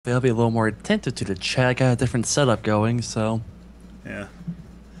They'll be a little more attentive to the chat. I got a different setup going, so Yeah. maybe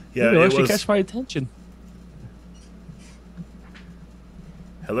Yeah, it'll it actually was. catch my attention.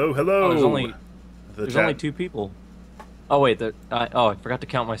 Hello, Oh, there's hello. only The there's chat. only two people. Oh wait, I forgot to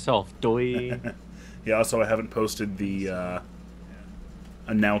count myself. Doi. Yeah, also, I haven't posted the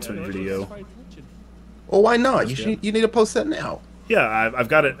announcement video. Well, why not? Just You need to post that now. Yeah, I've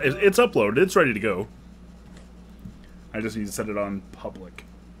got it. It's uploaded. It's ready to go. I just need to set it on public,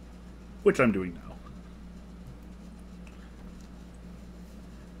 which I'm doing now.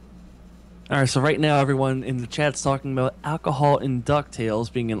 All right, so right now everyone in the chat's talking about alcohol and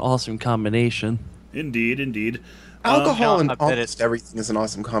DuckTales being an awesome combination. Indeed, indeed. Alcohol and I bet almost it's- everything is an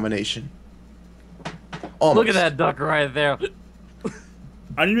awesome combination. Almost. Look at that duck right there.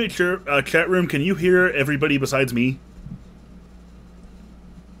 I need to make sure, chat room, can you hear everybody besides me?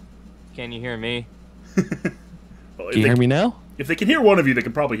 Can you hear me? Well, Can you hear me now? If they can hear one of you, they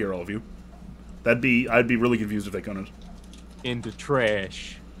can probably hear all of you. I'd be really confused if they couldn't. Into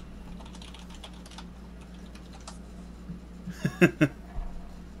trash.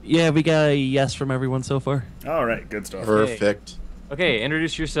 Yeah, we got a yes from everyone so far. All right, good stuff. Perfect. Okay,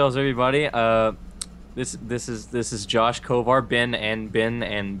 introduce yourselves, everybody. This is Josh Kovar, Ben and Ben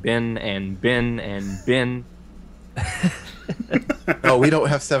and Ben and Ben and Ben. No, we don't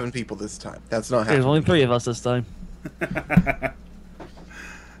have 7 people this time. That's not There's happening. only 3 of us this time. Hang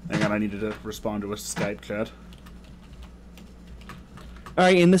on, I needed to respond to a Skype chat. All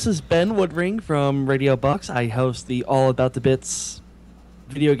right, and this is Ben Woodring from Radio Bucks. I host the All About the Bits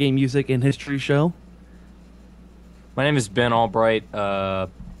video game music and history show. My name is Ben Albright.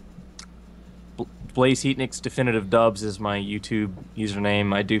 Blaze Heatnick's Definitive Dubs is my YouTube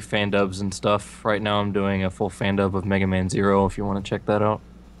username. I do fan dubs and stuff. Right now I'm doing a full fan dub of Mega Man Zero if you want to check that out.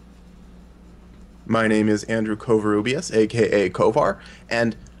 My name is Andrew Kovarubius, aka Kovar,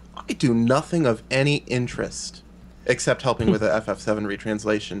 and I do nothing of any interest except helping with the FF7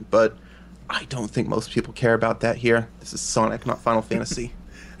 retranslation, but I don't think most people care about that here. This is Sonic, not Final Fantasy.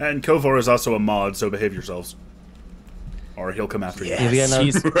 And Kovar is also a mod, so behave yourselves. Or he'll come after Yeah. Yeah, we got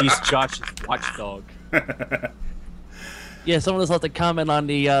no- He's Josh's watchdog. Yeah, someone has left a comment on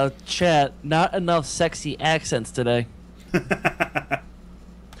the chat. Not enough sexy accents today. He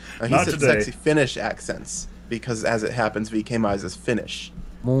Not said today. sexy Finnish accents, because as it happens, VK Mize is Finnish.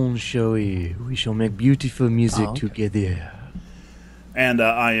 Mon chéri, we shall make beautiful music Oh, okay. together. And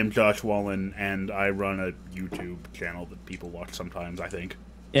I am Josh Wallen, and I run a YouTube channel that people watch sometimes, I think.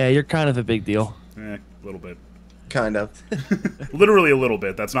 Yeah, you're kind of a big deal. A little bit. Kind of. Literally a little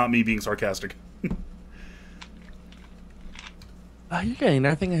bit. That's not me being sarcastic. You're getting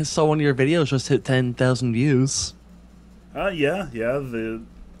there. I think I saw one of your videos just hit 10,000 views. Yeah.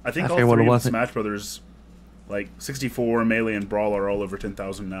 I think I all forget what three it of was. the Smash Brothers, like 64, Melee, and Brawl are all over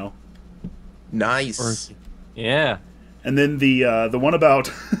 10,000 now. Nice. Yeah. And then the one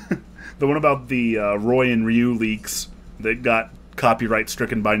about the one about the Roy and Ryu leaks that got copyright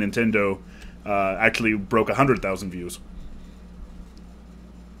stricken by Nintendo actually broke 100,000 views.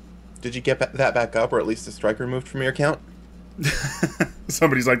 Did you get that back up, or at least a strike removed from your account?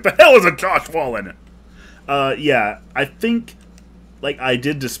 Somebody's like, "The hell is a Josh Wallen?" Yeah, I think like I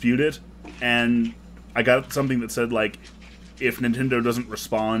did dispute it, and I got something that said like, if Nintendo doesn't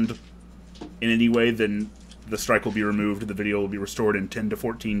respond in any way, then the strike will be removed. The video will be restored in 10 to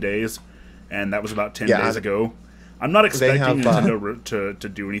 14 days, and that was about 10 Yeah. days ago. I'm not expecting have, Nintendo to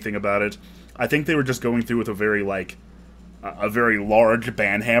do anything about it. I think they were just going through with a very like a very large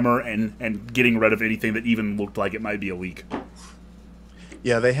banhammer and getting rid of anything that even looked like it might be a leak.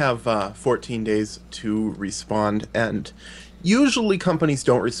 Yeah, they have 14 days to respond, and usually companies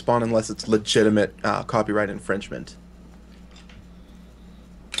don't respond unless it's legitimate copyright infringement.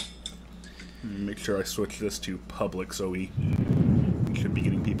 Make sure I switch this to public so we should be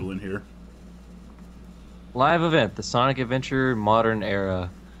getting people in here. Live event, the Sonic Adventure Modern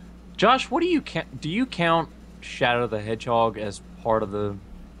Era. Josh, what do you do you count Shadow the Hedgehog as part of the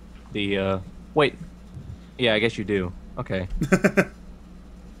wait. Yeah, I guess you do. Okay.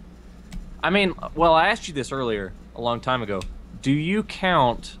 I mean, well, I asked you this earlier a long time ago. Do you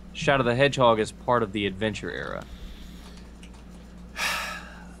count Shadow the Hedgehog as part of the Adventure Era?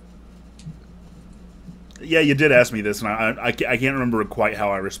 Yeah, you did ask me this, and I can't remember quite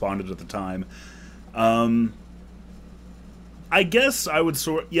how I responded at the time. I guess I would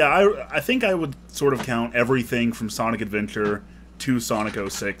I think I would sort of count everything from Sonic Adventure to Sonic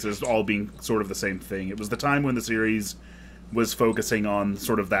 06 as all being sort of the same thing. It was the time when the series was focusing on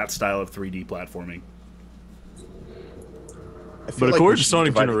sort of that style of 3D platforming. I feel like we should be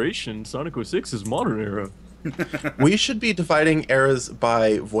dividing- Generation, Sonic 06 is Modern Era. We should be dividing eras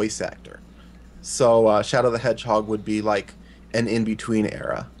by voice actor. So Shadow the Hedgehog would be like an in-between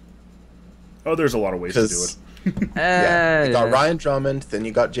era. Oh, there's a lot of ways to do it. Yeah, you got Ryan Drummond, then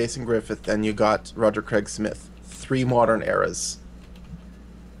you got Jason Griffith, then you got Roger Craig Smith. 3 modern eras.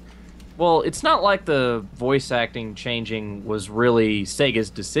 Well, it's not like the voice acting changing was really Sega's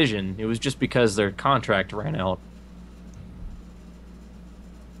decision. It was just because their contract ran out.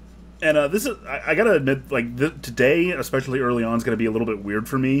 And this is, I gotta admit, like, today, especially early on, is gonna be a little bit weird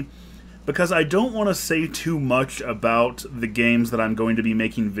for me, because I don't want to say too much about the games that I'm going to be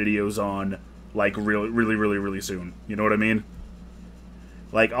making videos on, like, really soon. You know what I mean?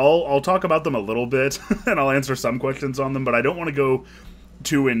 Like, I'll talk about them a little bit, and I'll answer some questions on them, but I don't want to go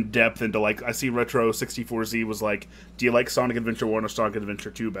too in-depth into, like, I see Retro64Z was like, do you like Sonic Adventure 1 or Sonic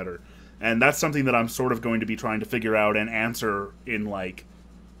Adventure 2 better? And that's something that I'm sort of going to be trying to figure out and answer in, like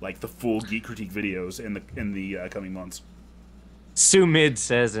the full Geek Critique videos in the coming months. Sumid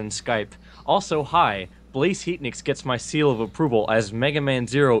says in Skype, also, hi, Blaze Heatnix gets my seal of approval as Mega Man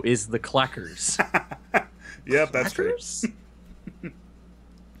Zero is the Clackers. Yep, that's true.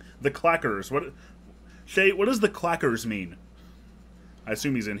 The Clackers. Shay, what does the Clackers mean? I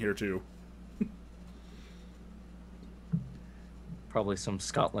assume he's in here too. Probably some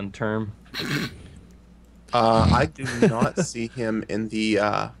Scotland term. I do not see him in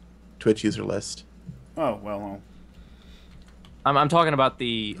the Twitch user list. Oh, well. I'm talking about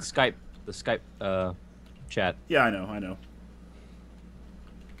the Skype chat. Yeah, I know.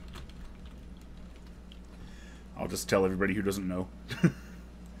 I'll just tell everybody who doesn't know.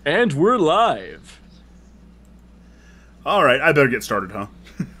 And we're live. All right, I better get started, huh?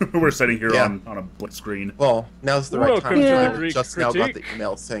 We're sitting here Yeah. on a blank screen. Well, now's the right Welcome time. to the I Greek just now got the Critique.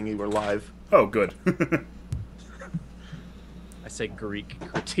 email saying you were live. Oh, good. I say Greek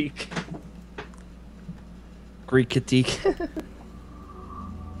critique. Greek critique.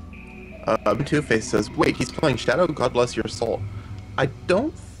 Two-Face says, wait, he's playing Shadow? God bless your soul. I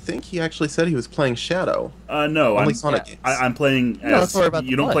don't think he actually said he was playing Shadow. No, Only Sonic games. I'm playing No, as... that's what we're about to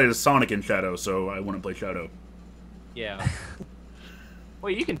you don't play. play as Sonic in Shadow, so I wouldn't play Shadow. Yeah.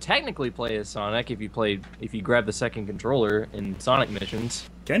 Well, you can technically play as Sonic if you grab the second controller in Sonic missions.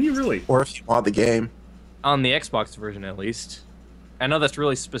 Can you really? Or if you mod the game. On the Xbox version, at least. I know that's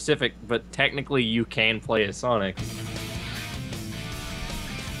really specific, but technically you can play as Sonic.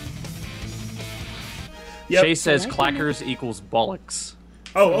 Yep. Shay says clackers equals bollocks.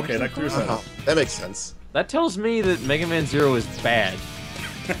 Oh, okay, that clears that Uh-huh. up. That makes sense. That tells me that Mega Man Zero is bad.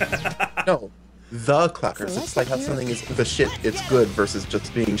 No, the clackers. It's like how something is the shit, it's good, versus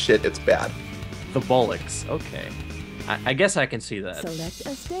just being shit, it's bad. The bollocks. Okay. I guess I can see that. Select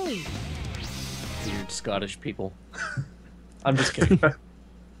a stage. Weird Scottish people. I'm just kidding.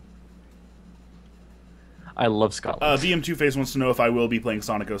 I love Scotland. VM2Face wants to know if I will be playing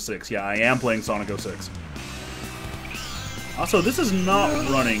Sonic 06. Yeah, I am playing Sonic 06. Also, this is not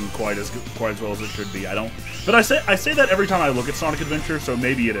running quite as well as it should be. But I say that every time I look at Sonic Adventure, so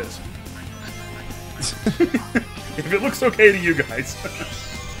maybe it is. If it looks okay to you guys.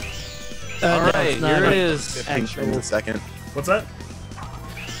 Alright, it's not here it a- is. 15 frames a second. What's that?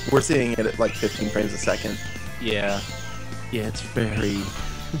 We're seeing it at like 15 frames a second. Yeah. Yeah, it's very...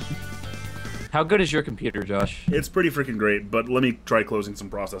 How good is your computer, Josh? It's pretty freaking great, but let me try closing some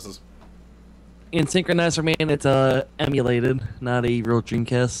processes. In Synchronizer Man, it's emulated, not a real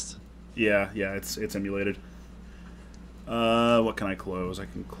Dreamcast. Yeah, it's emulated. What can I close? I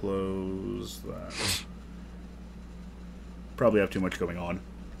can close that. Probably have too much going on.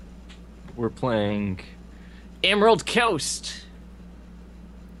 We're playing Emerald Coast.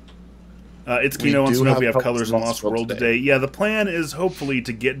 It's We Kino wants do to know if we have have Colors in Lost Lost World World today. today. Yeah, the plan is hopefully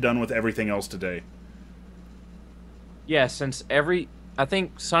to get done with everything else today. Yeah, since I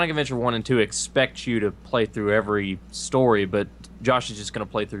think Sonic Adventure 1 and 2 expect you to play through every story, but Josh is just going to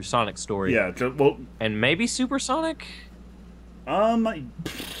play through Sonic's story. Yeah, well, And maybe Super Sonic? well,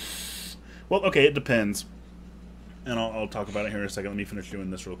 okay, it depends. And I'll talk about it here in a second. Let me finish doing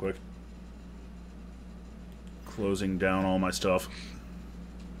this real quick. Closing down all my stuff.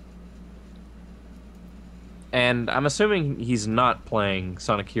 And I'm assuming he's not playing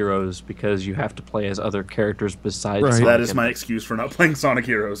Sonic Heroes because you have to play as other characters besides Right. Sonic. That is and- my excuse for not playing Sonic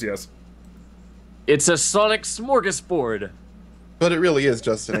Heroes, yes. It's a Sonic smorgasbord. But it really is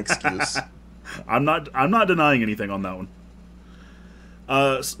just an excuse. I'm not denying anything on that one.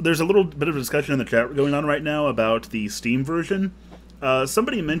 There's a little bit of a discussion in the chat going on right now about the Steam version.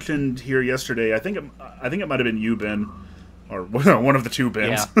 Somebody mentioned here yesterday. I think it might have been you, Ben, or one of the two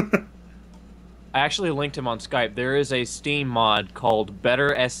Bens. Yeah. I actually linked him on Skype. There is a Steam mod called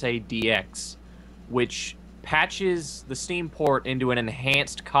Better SADX, which patches the Steam port into an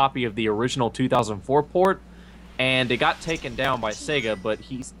enhanced copy of the original 2004 port, and it got taken down by Sega. But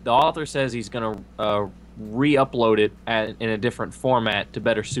the author says he's gonna re-upload it in a different format to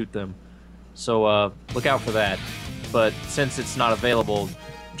better suit them. So look out for that. But since it's not available,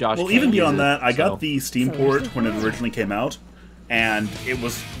 Josh. Well, even beyond that, I got the Steam port when it originally came out, and it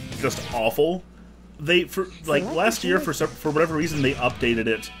was just awful. Last year for whatever reason they updated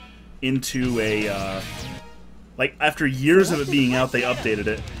it into a after years of it being out, they updated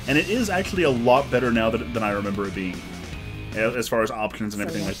it, and it is actually a lot better now than I remember it being, as far as options and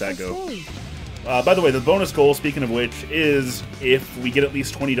everything like that go. By the way, the bonus goal, speaking of which, is if we get at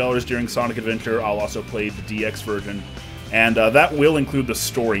least $20 during Sonic Adventure, I'll also play the DX version, and that will include the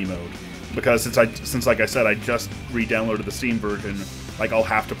story mode, because since like I said, I just re-downloaded the Steam version. I'll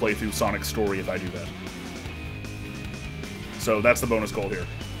have to play through Sonic's story if I do that. So that's the bonus goal here.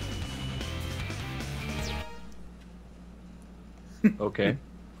 Okay.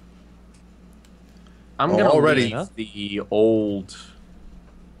 I'm gonna leave the old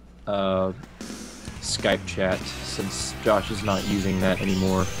Skype chat since Josh is not using that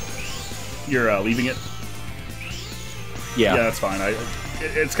anymore. You're leaving it? Yeah. Yeah, that's fine.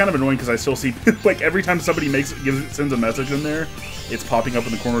 It's kind of annoying because I still see every time somebody sends a message in there, it's popping up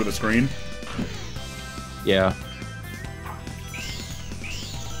in the corner of the screen. Yeah.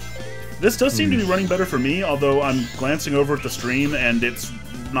 This does seem to be running better for me, although I'm glancing over at the stream and it's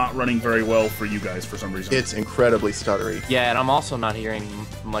not running very well for you guys for some reason. It's incredibly stuttery. Yeah, and I'm also not hearing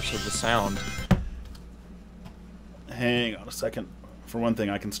much of the sound. Hang on a second. For one thing,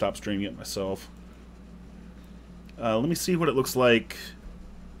 I can stop streaming it myself. Let me see what it looks like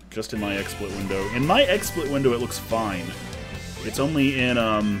just in my XSplit window. In my XSplit window, it looks fine. It's only in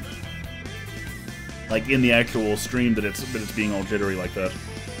in the actual stream that it's being all jittery like that.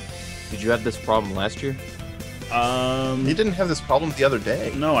 Did you have this problem last year? You didn't have this problem the other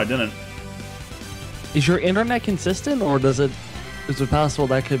day. No, I didn't. Is your internet consistent, or is it possible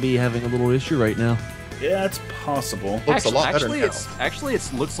that could be having a little issue right now? Yeah, it's possible. Looks a lot better now.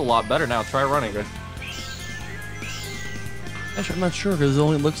 It looks a lot better now. Try running it. Actually, I'm not sure because it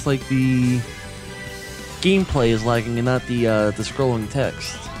only looks like the gameplay is lagging and not the scrolling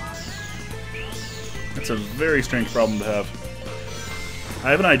text. It's a very strange problem to have.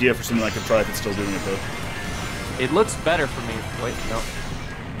 I have an idea for something I could try if it's still doing it, though. It looks better for me. Wait, no.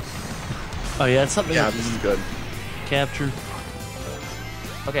 Oh yeah, it's something. Yeah, like this is good. Capture.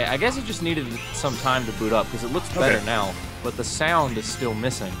 Okay, I guess it just needed some time to boot up because it looks better now, but the sound is still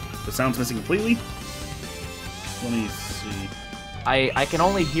missing. The sound's missing completely? Let me see. I can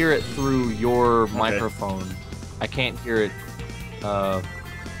only hear it through your microphone. I can't hear it. That.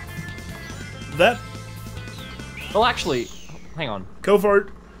 Well, actually, hang on. Covart.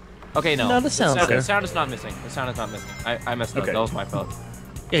 Okay, no. No, the sound's there. The sound is not missing. The sound is not missing. I messed up. Okay. That was my fault.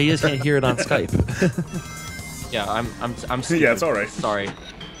 Yeah, you just can't hear it on Skype. Yeah, I'm stupid. Yeah, it's all right. Sorry.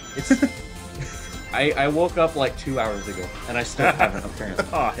 It's. I woke up like 2 hours ago, and I still haven't apparently.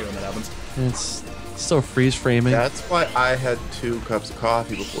 Oh, I hate when that happens. It's still freeze framing. That's why I had 2 cups of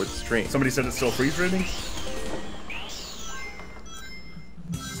coffee before the stream. Somebody said it's still freeze framing?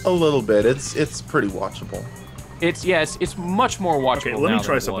 A little bit. It's pretty watchable. It's much more watchable. Okay, let now me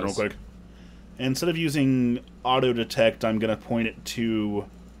try than it something real was. quick. Instead of using auto detect, I'm gonna point it to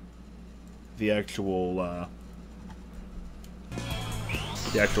the actual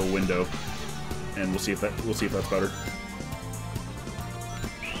window, and we'll see if that's better.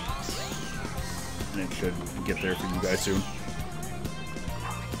 And it should get there for you guys soon.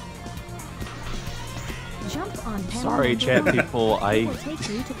 Jump on panel Sorry, number chat 1. people. It will take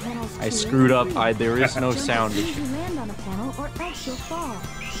you to panels I 2 screwed and up. 3. There is no Jump sound as soon as issue. you land on a panel, or else you'll fall.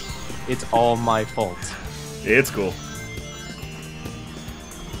 It's all my fault. It's cool.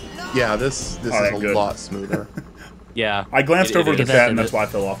 Yeah, this is Alright, a good. lot smoother. Yeah. I glanced over at the is. chat, and that's why I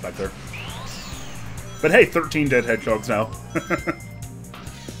fell off back there. But hey, 13 dead hedgehogs now.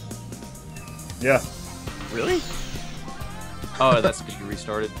 Yeah. Really? Oh, that's because you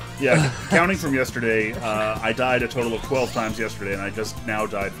restarted. Yeah, counting from yesterday, I died a total of 12 times yesterday, and I just now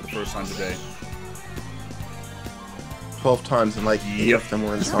died for the first time today. 12 times, and like 8 of them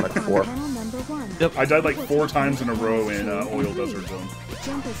were in Jump Sonic on 4. panel number 1. Yep. I died like 4 times in a row in Oil Desert Zone.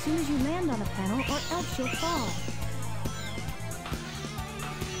 Jump as soon as you land on a panel, or else you'll fall.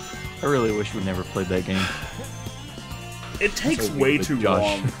 I really wish we never played that game. It takes So way good, too Josh.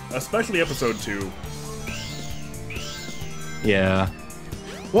 long, especially episode 2. Yeah.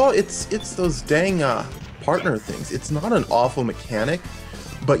 Well, it's those dang partner things. It's not an awful mechanic,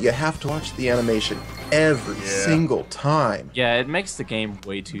 but you have to watch the animation every Yeah. single time. Yeah, it makes the game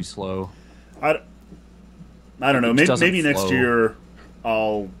way too slow. I don't know. It Maybe, doesn't maybe next flow. year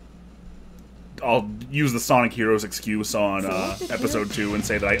I'll use the Sonic Heroes excuse on episode 2 and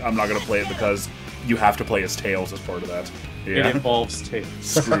say that I'm not going to play it because you have to play as Tails as part of that. It Yeah. involves Tails.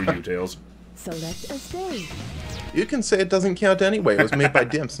 Screw you, Tails. Select a stage. You can say it doesn't count anyway. It was made by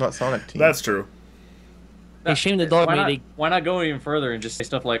Dimps, not Sonic Team. That's true. Hey, shame the dog made Why not go even further and just say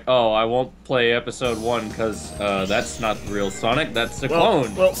stuff like, "Oh, I won't play episode 1 because that's not the real Sonic. That's a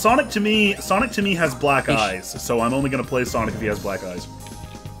clone." Well, Sonic to me has black eyes, so I'm only going to play Sonic if he has black eyes.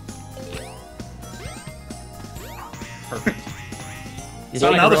 Perfect.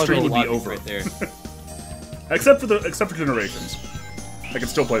 So now the Sonic stream would be logic over. right there. Except for Generations. I can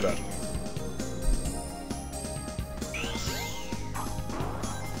still play that.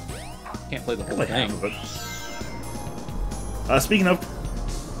 Can't play the whole Play thing. half of it. Speaking of,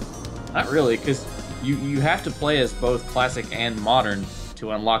 Not really, because you have to play as both classic and modern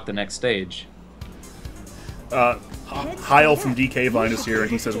to unlock the next stage. Heil from DK Vine is here,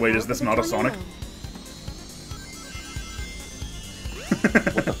 and he says, "Wait, is this not a Sonic?"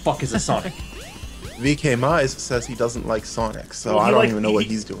 What the fuck is a Sonic? VK Mize says he doesn't like Sonic, so Well, I he don't like- even know what he-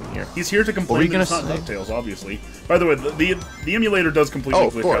 he's doing here. He's here to What were complain you that it's gonna not say? DuckTales, obviously. By the way, the emulator does completely Oh,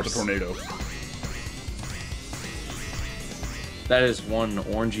 of glitch out the course. tornado. That is one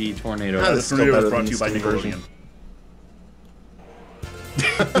orangey tornado. Ah, The That's still tornado is better brought than to you by the Steam Nickelodeon.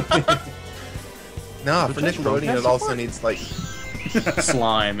 version. Nah, for Potential Nickelodeon it broadcast also support. needs like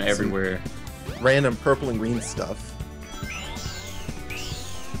Slime everywhere. random purple and green stuff.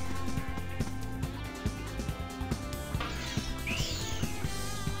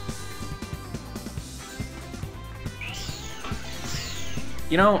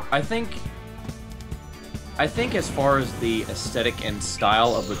 You know, I think as far as the aesthetic and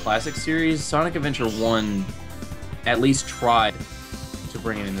style of the classic series, Sonic Adventure 1 at least tried to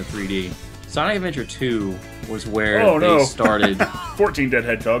bring it into 3D. Sonic Adventure 2 was where Oh, they no. started 14 dead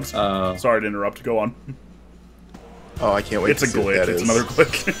hedgehogs. Sorry to interrupt. Go on. Oh, I can't wait It's to a see what glitch. that It's is. another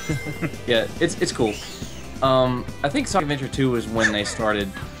glitch. yeah, it's cool. I think Sonic Adventure 2 is when they started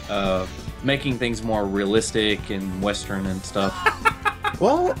making things more realistic and western and stuff.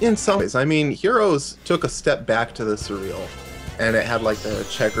 Well, in some ways. I mean, Heroes took a step back to the surreal, and it had like the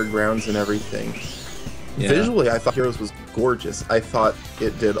checkered grounds and everything. Yeah. Visually, I thought Heroes was gorgeous. I thought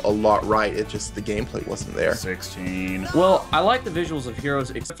it did a lot right. It just the gameplay wasn't there. 16. Well, I like the visuals of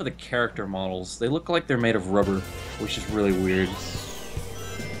Heroes, except for the character models. They look like they're made of rubber, which is really weird.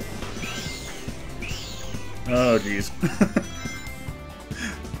 Oh, jeez.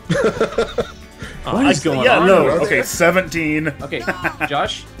 What is going yeah, on? no. over Okay, there? 17. Okay,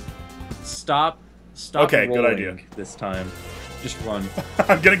 Josh, stop Okay, good rolling idea. this time. Just run.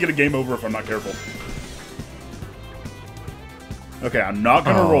 I'm gonna get a game over if I'm not careful. Okay, I'm not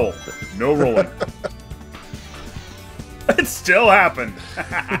gonna Oh. roll. No rolling. It still happened.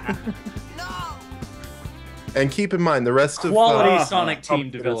 And keep in mind, the rest of Quality Sonic Tom team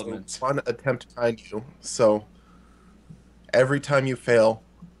did development. One attempt behind you, so every time you fail,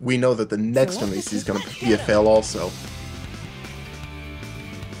 we know that the next one is going to be a fail also.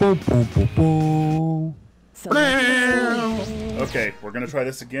 Select a stage. Okay, we're gonna try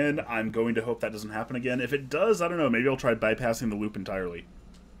this again. I'm going to hope that doesn't happen again. If it does, I don't know. Maybe I'll try bypassing the loop entirely.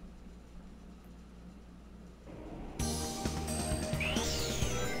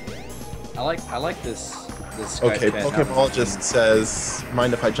 I like this. This Okay, guy's cat Pokeball just says,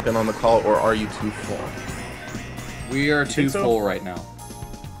 mind if I jump in on the call, or are you too full? We are too think so? full right now.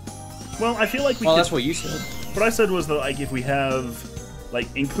 Well, I feel like we Well, could, that's what you said. what I said was that, like, if we have, like,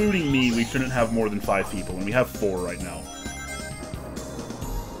 including me, we shouldn't have more than 5 people, and we have 4 right now.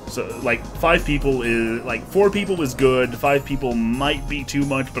 So, like, 5 people is, like, 4 people is good, 5 people might be too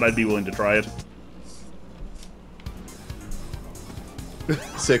much, but I'd be willing to try it.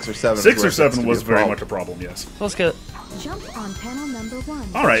 6 or 7. 6 is where or it gets 7 to was be a very problem. much a problem, yes. Let's get. Jump on panel number 1.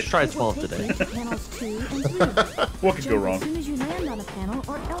 Alright, Let's try It will 12 take today. you to panels 2 and 3. what could go Jump wrong? as soon as you land on a panel,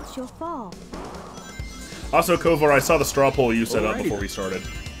 or else you'll fall. Also, Kovar, I saw the straw poll you set up Alrighty before we started,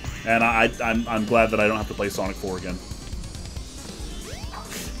 and I'm glad that I don't have to play Sonic 4 again.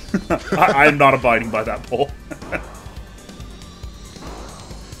 I'm not abiding by that poll.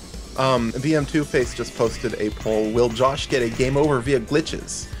 VM2 Face just posted a poll. Will Josh get a game over via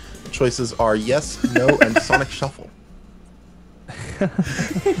glitches? The choices are yes, no, and Sonic Shuffle.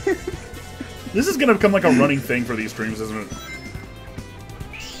 This is gonna become like a running thing for these streams, isn't it?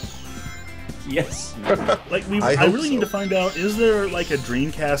 Yes. Like I I hope really need so. to find out: is there like a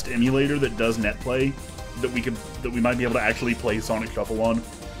Dreamcast emulator that does NetPlay that we might be able to actually play Sonic Shuffle on?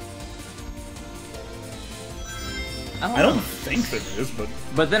 I don't think there is, but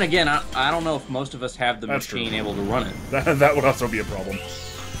But then again, I don't know if most of us have the That's true. machine able to run it. that would also be a problem.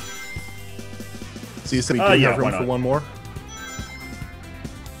 So you said we do yeah, have room why for not? one more?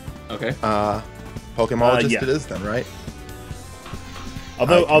 Okay. Pokemologist yeah. it is then, right?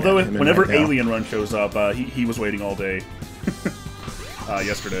 Although, I can add him in whenever right now. Alien Run shows up, he was waiting all day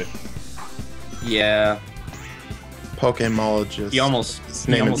yesterday. Yeah. Pokemologist. He almost His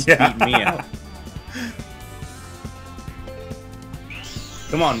name is- Yeah. beat me out.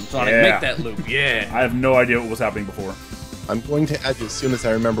 Come on, Sonic, Yeah. make that loop. Yeah. I have no idea what was happening before. I'm going to add you as soon as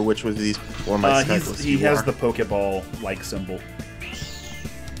I remember which of these four my Skype lists He you has are. the Pokeball like symbol.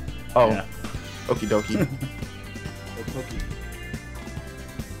 Oh, Yeah. okie dokie.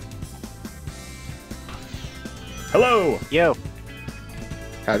 Hello. Yo,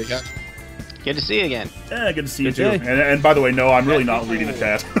 Howdy, guys. good to see you again. Yeah, good to see you Good too. day. And by the way, no, I'm really not reading the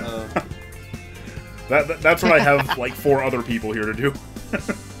chat. That's what I have like 4 other people here to do.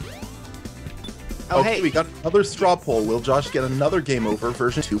 Oh, Okay, hey, we got another straw poll. Will Josh get another Game Over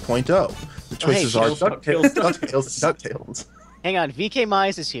version 2.0? The choices are DuckTales, DuckTales, DuckTales. hang on. VK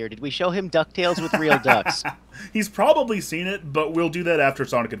Mize is here. Did we show him DuckTales with real ducks? He's probably seen it, but we'll do that after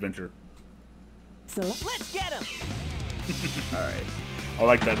Sonic Adventure. So let's get him. Alright. I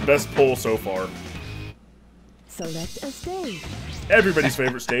like that. Best poll so far. Select a stage. Everybody's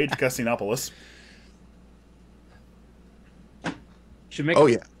favorite stage, Casinopolis. Should make Oh,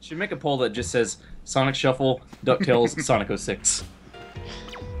 yeah. Should make a poll that just says Sonic Shuffle, DuckTales, Sonic 06.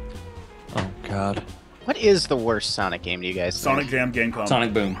 Oh God. What is the worst Sonic game, do you guys think? Sonic Jam Gamecom.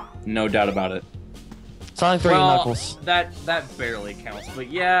 Sonic Boom, no doubt about it. Sonic 3 Well, Knuckles. that barely counts, but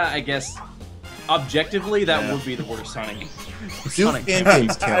yeah, I guess objectively that Yeah. would be the worst Sonic game. Do Sonic fan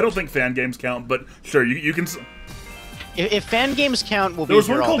games count? I don't think fan games count, but sure, you can. If fan games count, we'll There be was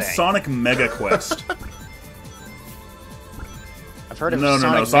here one all called day. Sonic Mega Quest. I've heard of No,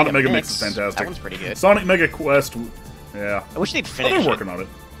 Sonic, Sonic Mega Mix. Mix is fantastic. That one's pretty good. Sonic Mega Quest. Yeah. I wish they'd Oh, finish they're it. working on it.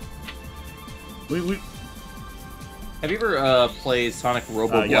 We Have you ever played Sonic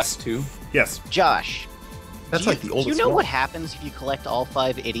Robo yes. Blast 2? yes. Josh, That's do like the you oldest know one. what happens if you collect all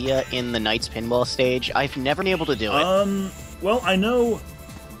 5 Idia in the Knights Pinball stage? I've never been able to do it. Well, I know,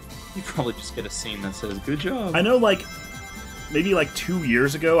 You probably just get a scene that says "Good job." like maybe like 2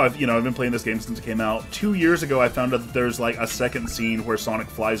 years ago. I've been playing this game since it came out. 2 years ago, I found out that there's like a second scene where Sonic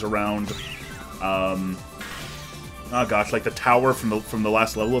flies around. Oh gosh, like the tower from the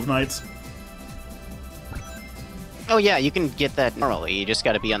last level of Knights. Oh yeah, you can get that normally. You just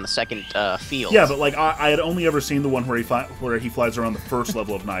got to be on the second field. Yeah, but like I had only ever seen the one where he flies around the first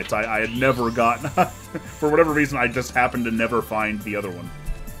level of Knights. I had never gotten for whatever reason. I just happened to never find the other one.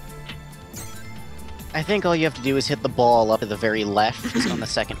 I think all you have to do is hit the ball up to the very left on the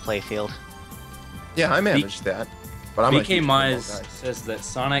second playfield. Yeah, I managed that. But I'm a BK huge pinball Mize guy. says that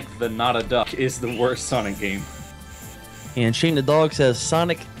Sonic the Not a Duck is the worst Sonic game. And Shane the Dog says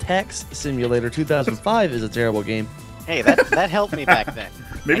Sonic Tax Simulator 2005 is a terrible game. Hey, that helped me back then.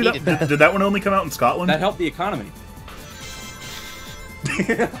 Maybe I needed that. did that one only come out in Scotland? That helped the economy.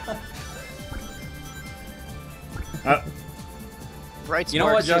 Bright You know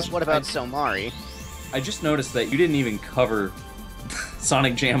what, Sparks says, Josh? what about I- Somari? I just noticed that you didn't even cover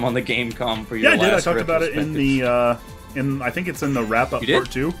Sonic Jam on the Gamecom for your Yeah, I did. I last talked about it in retrospective. the I think it's in the wrap up You did?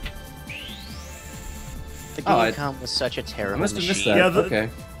 part 2. The Oh, I- Gamecom was such a I terrible must have missed machine. that. Yeah, the- Okay.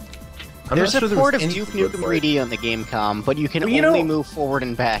 I'm There's not sure a there port was of any Duke good Nukem for it. 3D on the Gamecom, but you can Well, you only know- move forward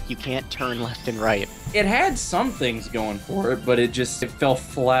and back. You can't turn left and right. It had some things going for it, but it fell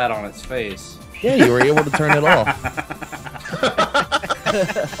flat on its face. Yeah, you were able to turn it off.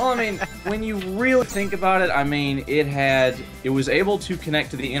 Well, I mean, when you really think about it, I mean, it was able to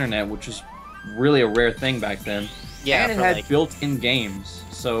connect to the internet, which was really a rare thing back then. Yeah, and it for had like built-in games.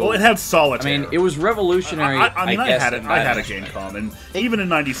 So Well, it had I solitaire. mean, it was revolutionary. I mean, I guess, had in it. I that had a aspect. Gamecom, and They- even in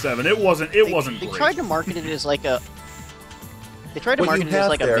 '97, it wasn't They great. tried to market it as like a. They tried to What you market it as have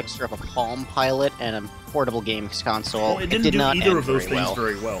like a there- mixture of a Palm Pilot and a portable games console. Well, it it didn't did do not either end of those very things well.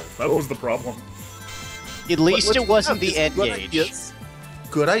 very well. That was the problem. At least What it you wasn't have the is Ed good Gauge. ideas,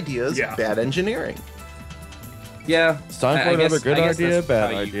 good ideas, Yeah. bad engineering. Yeah. It's time I- for I another guess- good I guess idea, that's bad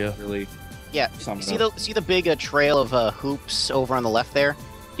how you idea. Really Yeah, sum it see up. the big trail of hoops over on the left there.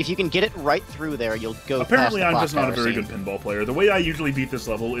 If you can get it right through there, you'll go. Apparently, past the I'm just clock not a tower very scene. good pinball player. The way I usually beat this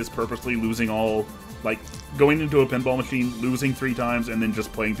level is purposely losing all, like, going into a pinball machine, losing 3 times, and then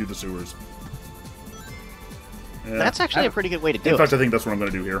just playing through the sewers. Yeah. That's actually a pretty good way to do In it. fact, I think that's what I'm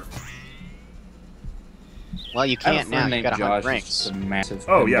going to do here. Well, you I have a can't now. friend You named got 100 Josh. ranks. Who's a massive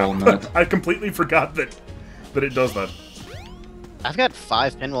Oh yeah, pinball nut. I completely forgot that it does that. I've got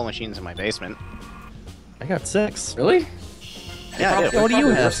 5 pinball machines in my basement. I got 6. Really? Yeah, I do. What do you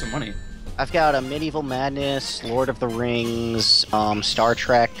have? Worth some money. I've got a Medieval Madness, Lord of the Rings, Star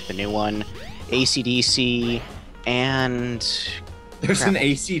Trek, the new one, AC/DC, and There's crap. an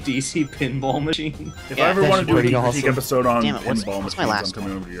AC/DC pinball machine. If Yeah, I ever that's want to do a pretty critique awesome. episode on Damn it, what's pinball my machines, last I'm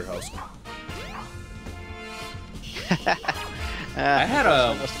coming over to your house. I had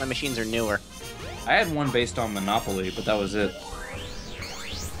a- most of my machines are newer. I had one based on Monopoly, but that was it.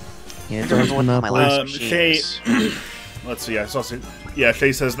 Yeah, Those don't are my Monopoly. last Shay, machines. let's see. I saw. Yeah,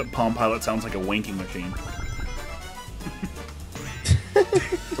 Shay says that Palm Pilot sounds like a wanking machine.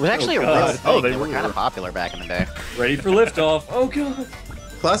 It was actually a real God. thing. Oh, they they were were. kind of popular back in the day. Ready for liftoff. Oh god.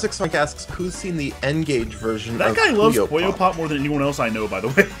 Classic Sonic asks, who's seen the N-Gage version That of guy loves Puyo Puyo Pop more than anyone else I know, by the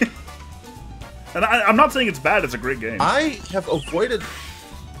way. And I'm not saying it's bad. It's a great game. I've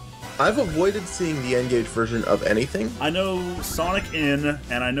avoided seeing the N-Gage version of anything. I know Sonic N,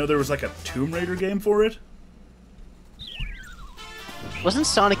 and I know there was like a Tomb Raider game for it. Wasn't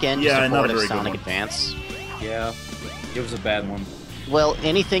Sonic N Yeah, just a not a port of very good Sonic one. Advance? Yeah. It was a bad one. Well,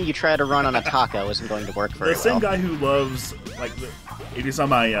 anything you try to run on a taco isn't going to work very The same well. guy who loves like if you saw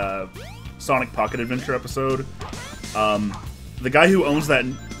my Sonic Pocket Adventure episode, the guy who owns that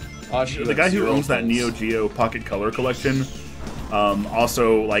the guy who owns that Neo Geo Pocket Color collection,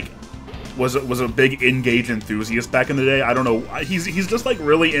 also like was a big N-Gage enthusiast back in the day. I don't know. He's just like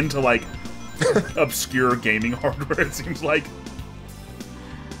really into like obscure gaming hardware. It seems like.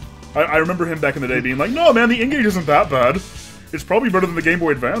 I remember him back in the day being like, "No, man, the N-Gage isn't that bad. It's probably better than the Game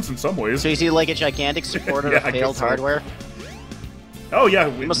Boy Advance in some ways." So is he like a gigantic supporter Yeah, of I failed guess so. hardware? Oh yeah,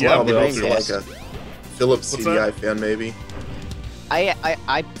 must yeah. love the Probably also Dreamcast. like a Philips What's CDI that? fan, maybe. I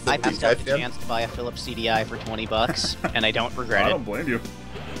passed up the fan? chance to buy a Philips CDI for $20, and I don't regret I it. don't blame you.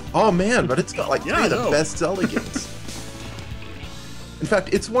 Oh man, but it's got like Yeah, three I of the know. best Zelda games. In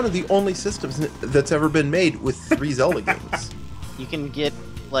fact, it's one of the only systems that's ever been made with 3 Zelda games. You can get,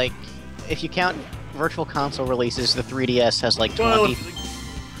 like, if you count Virtual Console releases, the 3DS has like 20. Well,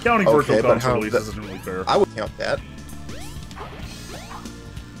 counting Okay, virtual but console how- releases isn't really fair. I would count that.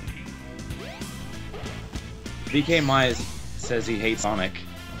 VK Myers says he hates Sonic.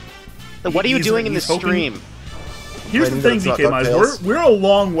 What are you He's- doing in he's this hoping- stream? Here's the Claiming thing, that it's DK not Mize, DuckTales. we're a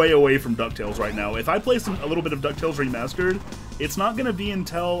long way away from DuckTales right now. If I play a little bit of DuckTales Remastered, it's not going to be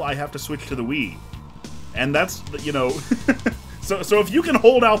until I have to switch to the Wii. And that's, you know... so if you can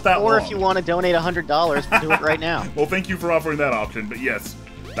hold out that Or long... if you want to donate $100, we'll do it right now. Well, thank you for offering that option, but yes,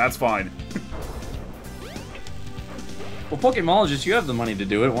 that's fine. Well, Pokemologist, you have the money to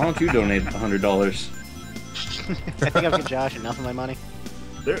do it. Why don't you donate $100? I think I've given Josh enough of my money.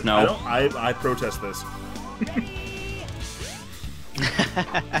 No. I protest this.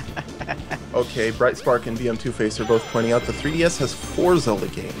 Okay, Bright Spark and BM2 Face are both pointing out the 3DS has 4 Zelda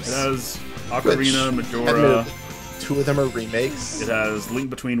games. It has which, Ocarina, Majora. admittedly, 2 of them are remakes. It has Link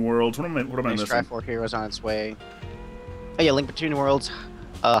Between Worlds. What am I Nice missing? Triforce Heroes on its way. Oh yeah, Link Between Worlds,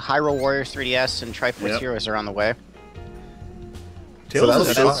 Hyrule Warriors 3DS, and Triforce Yep. Heroes are on the way. Tails that is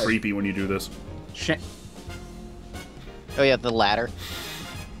was so 5. creepy when you do this. Oh yeah, the ladder.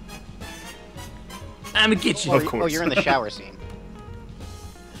 I'm a get you. Of Oh, course. you're in the shower scene.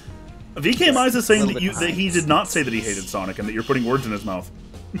 VK Mize is saying Little bit that he did not say that he hated Sonic and that you're putting words in his mouth.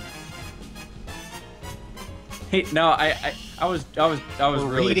 Hey, no, I was We're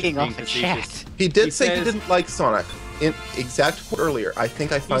really reading being off the facetious. chat. He did He say he says- didn't like Sonic. In exact quote earlier, I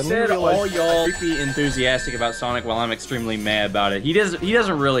think I He finally said realized. all y'all be enthusiastic about Sonic while I'm extremely mad about it. He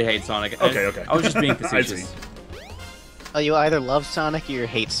doesn't really hate Sonic. Okay. I was just being I facetious. see. Oh, you either love Sonic or you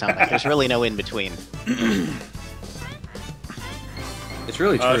hate Sonic. There's really no in between. It's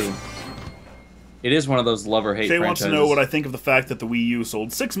really true. It is one of those love or hate Shay franchises. wants to know what I think of the fact that the Wii U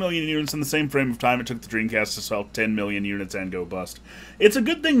sold 6 million units in the same frame of time it took the Dreamcast to sell 10 million units and go bust. It's a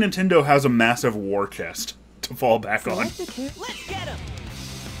good thing Nintendo has a massive war chest to fall back on.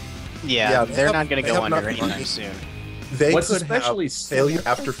 Yeah, they they're have- not going they to go have under nothing anytime on- soon. They What's could especially have failure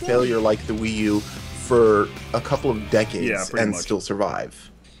after failure like the Wii U for a couple of Yeah, decades pretty and much. still survive.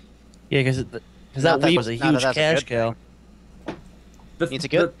 Yeah, because that Not that- Wii was a not that huge that's a cash good cow. It's a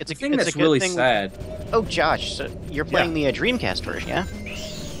good- it's a- thing it's a that's good really thing- sad. Oh, Josh, so you're playing the Dreamcast version, yeah?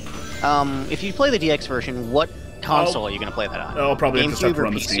 If you play the DX version, what console are you going to play that on? I'll probably have to have GameCube to or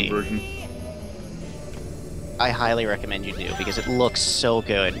run the PC? Steam version. I highly recommend you do, because it looks so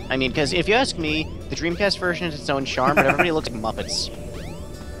good. I mean, because if you ask me, the Dreamcast version has its own charm, but everybody looks like Muppets.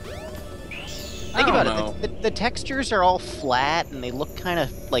 Think I about don't it. The textures are all flat, and they look kind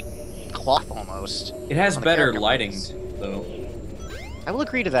of like cloth almost. It has on the better character lighting, models. though. I will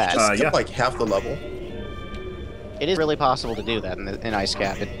agree to that. Just yeah. skip like half the level. It is really possible to do that in Ice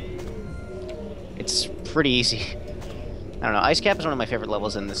Cap. It's pretty easy. I don't know. Ice Cap is one of my favorite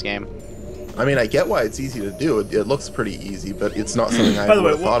levels in this game. I mean, I get why it's easy to do. It looks pretty easy, but it's not something I By the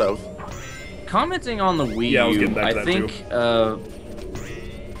would way, have thought of. Commenting on the Wii Yeah, I was U, getting back to I that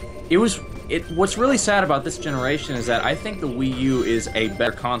think what's really sad about this generation is that I think the Wii U is a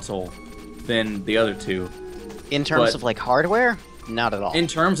better console than the other two. In terms But- of like hardware, not at all. In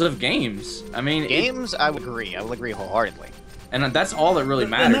terms of games, I mean, Games, I would agree. I will agree wholeheartedly. and that's all that really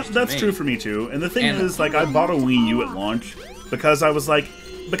And matters. that's to me. true for me too. And the thing And- is, like, I bought a Wii U at launch because I was like,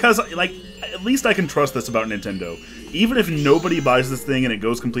 at least I can trust this about Nintendo. Even if nobody buys this thing and it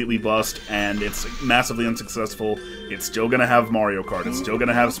goes completely bust and it's massively unsuccessful, it's still gonna have Mario Kart. It's still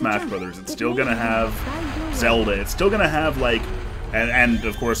gonna have Smash Brothers. It's still gonna have Zelda. It's still gonna have like, and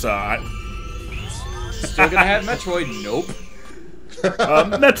of course, Still gonna have Metroid? Nope.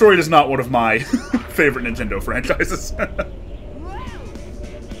 Metroid is not one of my favorite Nintendo franchises.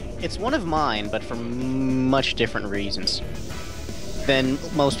 It's one of mine, but for much different reasons than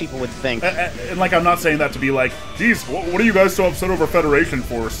most people would think. And like, I'm not saying that to be like, geez, what are you guys so upset over Federation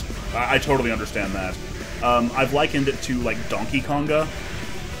Force? I totally understand that. I've likened it to like Donkey Konga,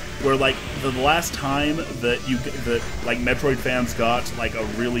 where like the last time that like Metroid fans got like a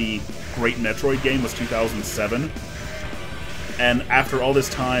really great Metroid game was 2007, and after all this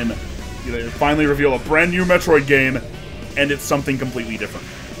time, they finally reveal a brand new Metroid game, and it's something completely different.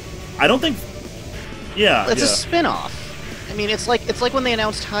 I don't think. Yeah, It's yeah. a spin-off. I mean, it's like when they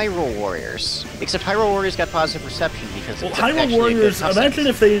announced Hyrule Warriors. Except Hyrule Warriors got positive reception because Well, it's Hyrule actually a good Warriors. concept. Imagine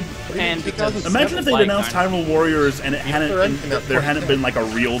if they. And because Imagine if they'd like, announced Hyrule Warriors and it hadn't, they're and in that there point, hadn't yeah. been like a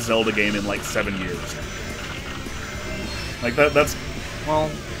real Zelda game in like 7 years. Like that's. Well,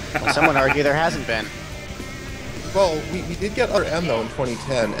 Well, some would argue there hasn't been. Well, we did get Other M though in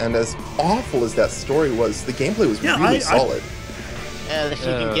 2010, and as awful as that story was, the gameplay was Yeah, really I- solid. If you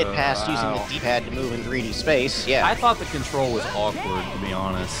can get past using wow. the D-pad to move in 3D space, yeah. I thought the control was awkward, to be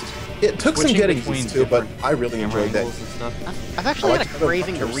honest. It took some Switching getting between used to, but different I really enjoyed that. angles and stuff. I've actually I had like a the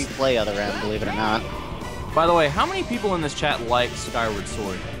craving to punches. replay Other M, believe it or not. By the way, how many people in this chat like Skyward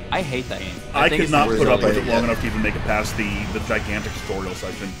Sword? I hate that game. I think could it's the not worst put up with game. it long enough to even make it past the gigantic tutorial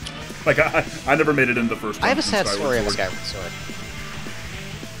section. Like I never made it in the first. I have a dungeon sad in story about Sword. Skyward Sword.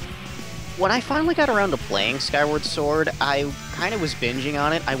 When I finally got around to playing Skyward Sword, I kind of was binging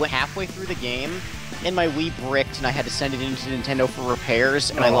on it. I went halfway through the game, and my Wii bricked, and I had to send it into Nintendo for repairs,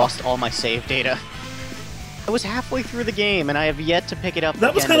 and I Oh. lost all my save data. I was halfway through the game, and I have yet to pick it up.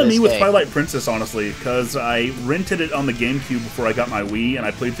 That was again kind to of me this with day. Twilight Princess, honestly, because I rented it on the GameCube before I got my Wii, and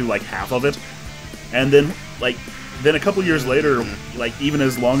I played through like half of it, and then a couple years later, like even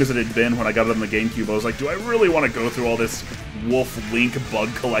as long as it had been when I got it on the GameCube, I was like, do I really want to go through all this Wolf Link bug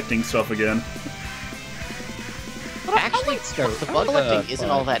collecting stuff again? Actually, the bug collecting isn't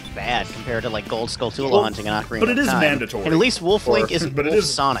all that bad compared to like Gold Skull Tula hunting and Ocarina but it of is Time. mandatory. And at least Wolf Or- Link isn't but it Wolf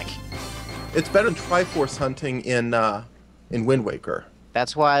is- Sonic. It's better than Triforce hunting in Wind Waker.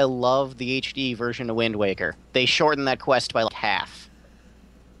 That's why I love the HD version of Wind Waker. They shortened that quest by like half.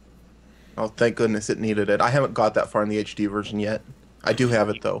 Oh, thank goodness it needed it. I haven't got that far in the HD version yet. I do have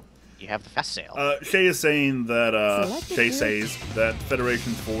it though. You have the fast sale. Shay is saying that Selected Shay group. says that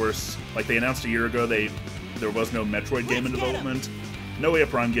Federation Force, like they announced a year ago, there was no Metroid game in development. No way a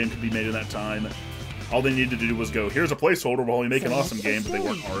Prime game could be made in that time. All they needed to do was go, here's a placeholder while we make an awesome game, but they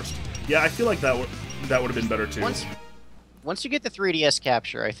weren't arsed. Yeah, I feel like that would have been better too. Once you get the 3DS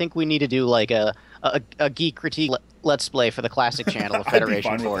capture, I think we need to do like a geek critique let's play for the classic channel of I'd be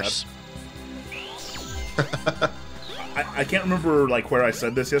Federation fine with Force. I can't remember like where I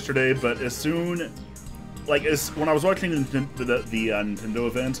said this yesterday, but as soon, like when I was watching the Nintendo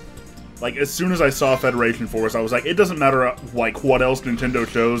event, like as soon as I saw Federation Force, I was like, it doesn't matter like what else Nintendo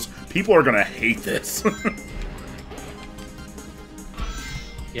shows, people are gonna hate this.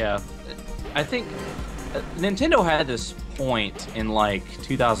 Yeah, I think Nintendo had this point in like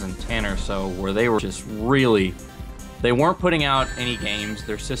 2010 or so where they were just really, they weren't putting out any games.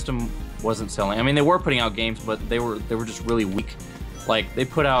 Their system wasn't selling. I mean, they were putting out games, but they were just really weak. Like they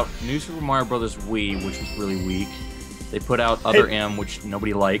put out New Super Mario Bros. Wii, which was really weak. They put out Other M, which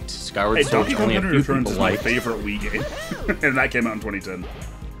nobody liked. Skyward Hey, Sword, Donkey Kong only a Country few Returns people is my liked. favorite Wii game, and that came out in 2010.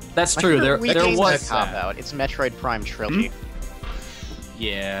 That's My true. favorite There Wii game's was a cop that. out. It's Metroid Prime Trilogy.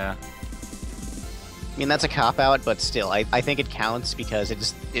 Yeah. I mean, that's a cop out, but still, I think it counts because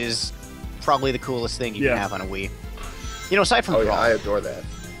it is probably the coolest thing you Yeah. can have on a Wii. You know, aside from Oh yeah, Brawl, I adore that.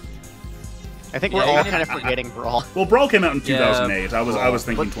 I think Yeah, we're all even kind if- of forgetting Brawl. Well, Brawl came out in Yeah, 2008. I was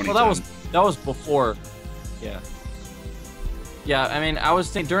thinking But- 2010. Well, that was before. Yeah. Yeah, I mean, I was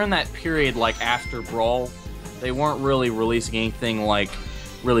thinking during that period, like after Brawl, they weren't really releasing anything like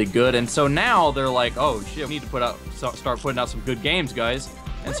really good. And so now they're like, oh shit, we need to start putting out some good games, guys.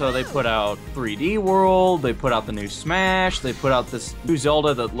 And so they put out 3D World, they put out the new Smash, they put out this new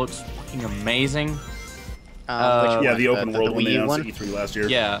Zelda that looks fucking amazing. Yeah, the open world when Wii they U announced one? at E3 last year.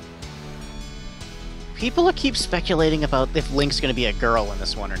 Yeah. People keep speculating about if Link's going to be a girl in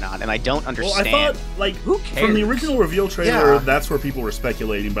this one or not, and I don't Well, understand. I thought, like, Who from the cares? original reveal trailer, Yeah. that's where people were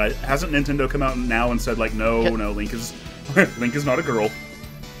speculating. But hasn't Nintendo come out now and said, like, no, Link is Link is not a girl?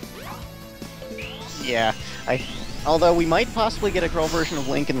 Yeah, although we might possibly get a girl version of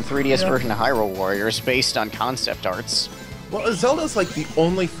Link in the 3DS Yeah. version of Hyrule Warriors based on concept arts. Well, Zelda's like the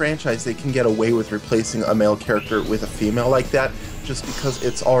only franchise they can get away with replacing a male character with a female like that, just because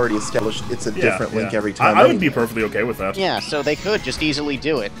it's already established it's a different Link every time. I would be perfectly okay with that. Yeah, so they could just easily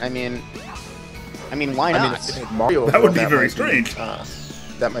do it. I mean, why not? if they made Mario That would girl, be very might strange.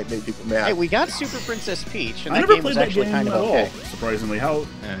 That might make people mad. Hey, we got Super Princess Peach, and I that never game played was that actually game kind of at okay. all, surprisingly. How?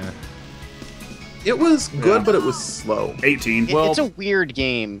 It was good, Yeah. but it was slow. 18. It- Well, it's a weird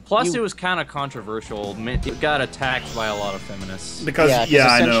game. Plus, You- it was kind of controversial. It got attacked by a lot of feminists. Because, yeah,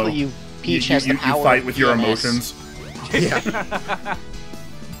 'cause I know. essentially Peach has the power you fight of with your PMS, emotions. Yeah.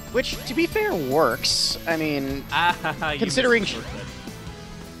 which, to be fair, works. I mean, You Considering- missed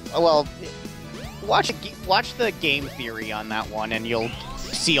it. well, watch the game theory on that one, and you'll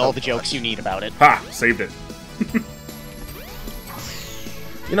see all the jokes you need about it. Ha! Saved it.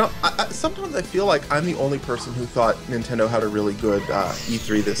 You know, sometimes I feel like I'm the only person who thought Nintendo had a really good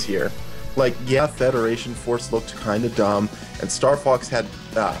E3 this year. Like, yeah, Federation Force looked kind of dumb, and Star Fox had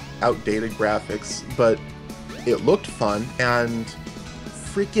outdated graphics, but it looked fun, and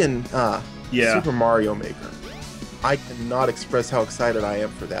freaking Yeah. Super Mario Maker. I cannot express how excited I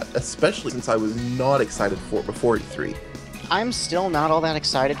am for that, especially since I was not excited for it before E3. I'm still not all that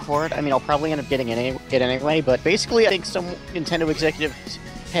excited for it. I mean, I'll probably end up getting it anyway, but basically, I think some Nintendo executive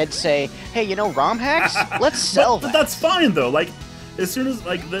heads say, hey, you know, ROM hacks? Let's sell But that. that's fine though. Like, as soon as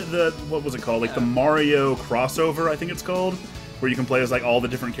like the what was it called? Like the Mario crossover, I think it's called, where you can play as like all the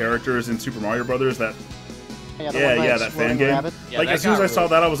different characters in Super Mario Brothers. That the one yeah, by that fan Exploding game. Rabbit. Yeah, like that as soon as I got saw really-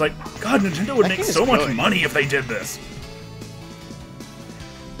 that, I was like, God, Nintendo would That make game is so much good. money if they did this.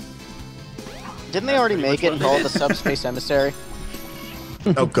 Didn't they already make it and call it the Subspace Emissary?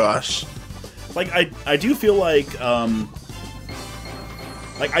 Oh gosh. Like I do feel like I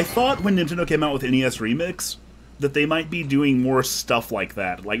thought when Nintendo came out with NES Remix that they might be doing more stuff like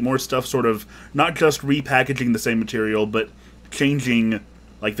that, like more stuff sort of not just repackaging the same material, but changing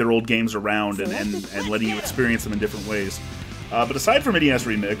like their old games around and letting you experience them in different ways. But aside from NES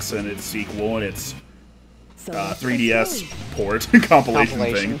Remix and its sequel and its 3DS port compilation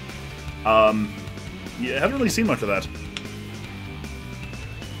thing, yeah, I haven't really seen much of that.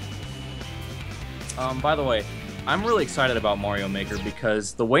 By the way, I'm really excited about Mario Maker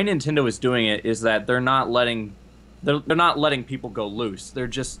because the way Nintendo is doing it is that they're not letting people go loose.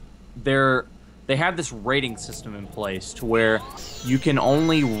 They have this rating system in place to where you can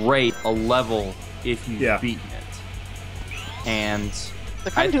only rate a level if you've Yeah. beaten it. And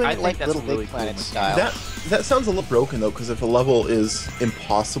They're kind of doing I it think like that's Little really Big Planet cool. style. That sounds a little broken though, because if a level is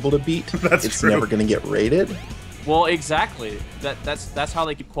impossible to beat, That's it's true. never going to get rated. well, exactly. That's how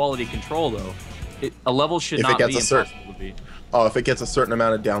they keep quality control though. A level should If it not gets be a cert. impossible to beat. Oh, if it gets a certain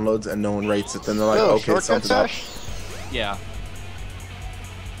amount of downloads and no one rates it, then they're like, Oh, okay, shortcut something's up. sesh? Yeah.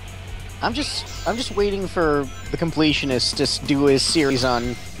 I'm just waiting for the completionist to do his series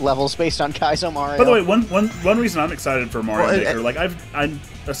on levels based on Kaizo Mario. By the way, one reason I'm excited for Mario Well, Maker, like I'm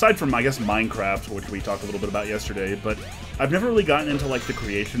aside from I guess Minecraft, which we talked a little bit about yesterday, but I've never really gotten into like the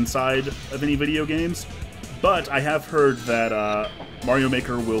creation side of any video games. But I have heard that Mario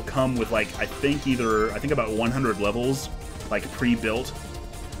Maker will come with like I think about 100 levels, like pre-built.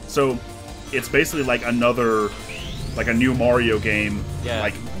 So it's basically like a new Mario game, Yeah.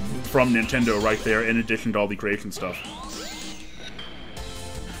 like from Nintendo right there, in addition to all the creation stuff.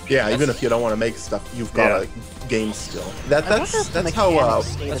 Yeah, even if you don't want to make stuff, you've got Yeah. a game still. I wonder if the That's how. mechanics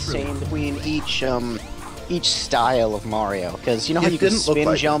stay the that's really- same between each style of Mario. Because you know how It you can didn't look spin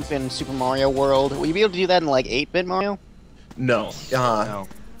like it. jump in Super Mario World? Will you be able to do that in like 8-bit Mario? No. No.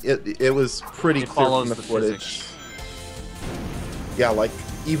 It was pretty It clear follows from the the footage. physics. Yeah, like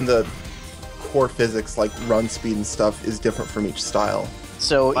even the core physics, like run speed and stuff, is different from each style.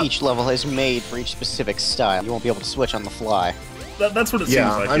 So each level is made for each specific style. You won't be able to switch on the fly. That's what it Yeah,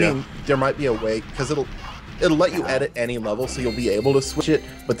 seems like. I yeah. mean, there might be a way because it'll let you edit any level, so you'll be able to switch it.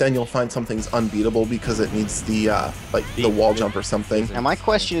 But then you'll find something's unbeatable because it needs the the wall jump or something. Now my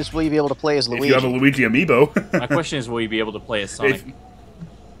question is, will you be able to play as if Luigi? you have a Luigi amiibo, My question is, will you be able to play as Sonic?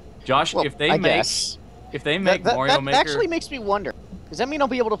 Josh, Well, if they I make guess. if they make that Mario Maker, actually makes me wonder. Does that mean I'll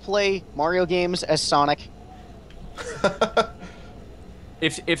be able to play Mario games as Sonic?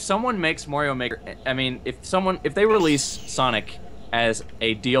 If someone makes Mario Maker, I mean, if they release Sonic as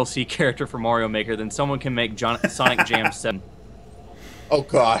a DLC character for Mario Maker, then someone can make Sonic Jam 7. Oh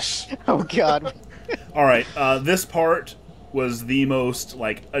gosh. Oh god. All right, this part was the most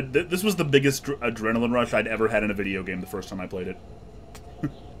like this was the biggest adrenaline rush I'd ever had in a video game the first time I played it.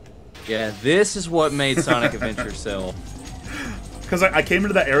 Yeah, this is what made Sonic Adventure sell. Because I came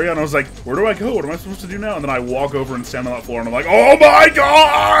into that area and I was like, where do I go? What am I supposed to do now? And then I walk over and stand on that floor and I'm like, oh my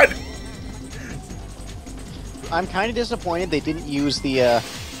god! I'm kind of disappointed they didn't use the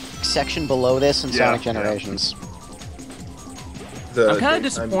section below this in Sonic Generations. I'm kind of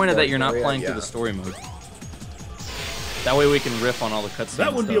disappointed that you're not playing through the story mode. That way we can riff on all the cutscenes.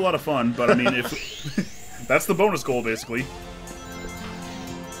 That would be a lot of fun, but I mean, if that's the bonus goal, basically.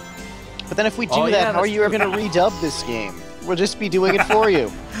 But then if we do that, how are you ever going to redub this game? We'll just be doing it for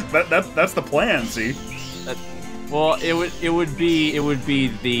you. That's the plan. See. Well, it would be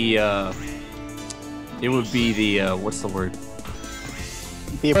the what's the word?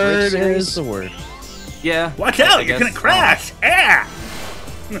 The Bird series is the word. Yeah. Watch out! You're gonna crash! Ah!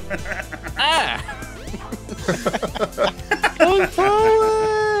 Ah! I'm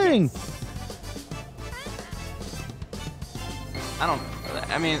falling!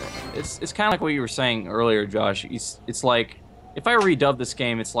 I mean, it's kind of like what you were saying earlier, Josh. It's like, if I redub this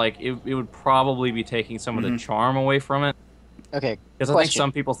game, it's like, it would probably be taking some of the charm away from it. Okay, Because I think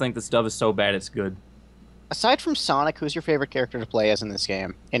some people think this dub is so bad it's good. Aside from Sonic, who's your favorite character to play as in this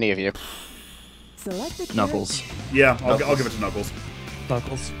game? Any of you? Select the Knuckles. Yeah, I'll give it to Knuckles.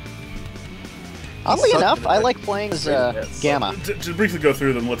 Knuckles. Oddly sucked enough, at I it. like playing as Yes. Gamma. To briefly go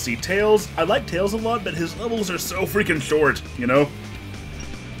through them, let's see. Tails. I like Tails a lot, but his levels are so freaking short, you know?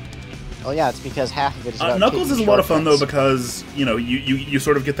 Oh yeah, it's because half of it is about Knuckles taking is a lot of fun, though, shortcuts. because, you know, you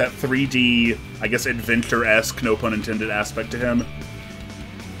sort of get that 3D, I guess, adventure-esque, no pun intended, aspect to him.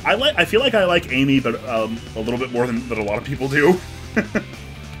 I feel like I like Amy, but a little bit more than a lot of people do.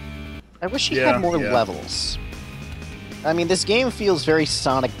 I wish he Yeah, had more yeah. levels. I mean, this game feels very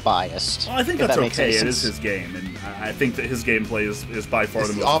Sonic biased. Well, I think if that's that makes okay. any It is sense. his game, and I think that his gameplay is by far It's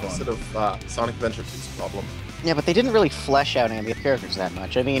the the most opposite fun. of Sonic Adventure 2's problem. Yeah, but they didn't really flesh out any of the characters that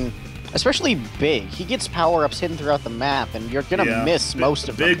much. I mean, especially Big. He gets power-ups hidden throughout the map, and you're gonna Yeah. miss most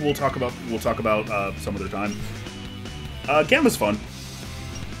of Big, them. we'll talk about some other time. Gamma's fun.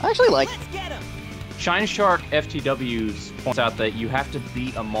 I actually like. Shine Shark FTWs points out that you have to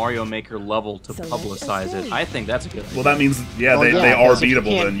beat a Mario Maker level to Select publicize it. escape. I think that's a good idea. Well, that means, yeah, Well, they yeah, are because if you beatable,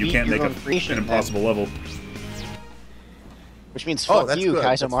 can't then you beat can't your make own creation, an impossible level. Which means Oh, fuck that's you, good.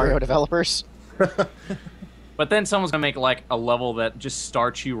 Kaizo That's Mario good. developers. But then someone's gonna make like a level that just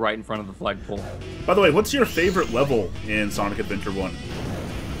starts you right in front of the flagpole. By the way, what's your favorite level in Sonic Adventure 1?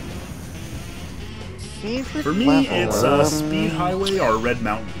 Favorite For me, level? it's Speed Highway or Red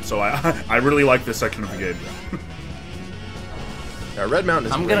Mountain, so I really like this section of the game. Yeah, Red Mountain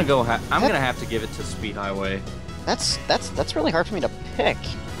is I'm great. gonna go. I'm gonna have to give it to Speed Highway. That's really hard for me to pick.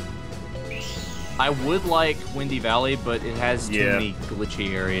 I would like Windy Valley, but it has too Yeah. many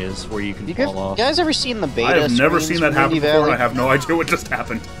glitchy areas where you can You fall off. guys ever seen the beta? I have never screens seen that for happen Windy before, Valley? and I have no idea what just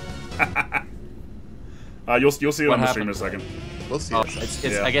happened. You'll see it What on the stream in happened? a second. We'll see. Oh, in a second. it's,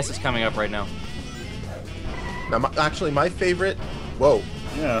 Yeah. I guess it's coming up right now. Now, actually, my favorite. Whoa.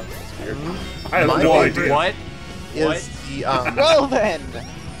 Yeah. Weird. I have My no favorite- idea. What? Is the Well then,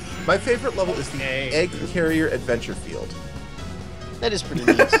 my favorite level is the Egg Carrier Adventure Field. that is pretty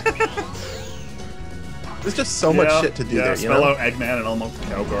neat. There's just so much shit to do there. You Spell know? out Eggman and Elmo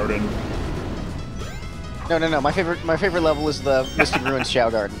Cow Garden. No. My favorite level is the Mystic Ruins Chow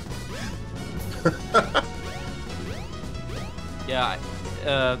Garden. Yeah.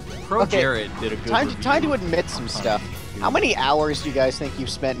 Pro Okay, Jared did a good Time review. to admit some stuff. How many hours do you guys think you've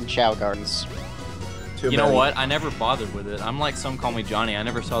spent in Chow Gardens? Too You know many. what? I never bothered with it. I'm like some call me Johnny. I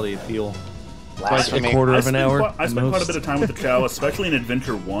never saw the appeal. Last a quarter of an hour. I spent quite a most. bit of time with the Chow, especially in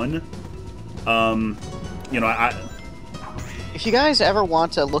Adventure 1. You know, If you guys ever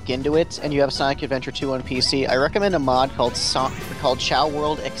want to look into it and you have Sonic Adventure 2 on PC, I recommend a mod called Chow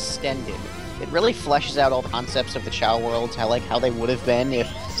World Extended. It really fleshes out all the concepts of the Chow worlds, how they would have been if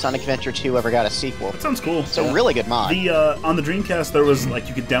Sonic Adventure 2 ever got a sequel. that sounds cool. It's a really good mod. On the Dreamcast, there was like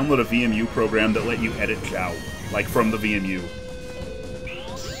you could download a VMU program that let you edit Chow, like from the VMU.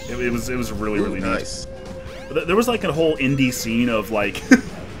 It was really Ooh, really neat. nice. But there was like a whole indie scene of like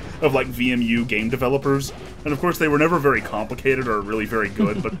of like VMU game developers, and of course they were never very complicated or really very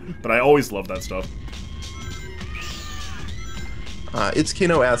good, but I always loved that stuff. It's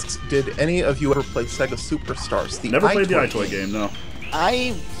Kino asks, did any of you ever play Sega Superstars? The Never played the iToy iToy game, no.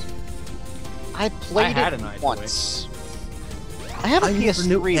 I played had it an iToy. once. I have a I PS3 never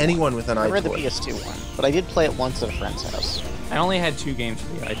knew one. anyone with an I read the iToy. PS2 one, but I did play it once at a friend's house. I only had 2 games for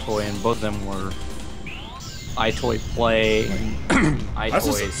the iToy, and both of them were iToy Play and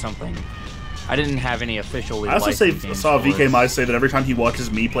iToy something. I didn't have any officially I also licensed games saw for it. VK Mize say that every time he watches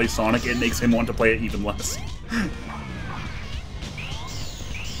me play Sonic, it makes him want to play it even less.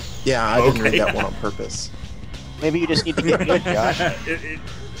 Yeah, I didn't Okay. read that one on purpose. Maybe you just need to get good, Josh.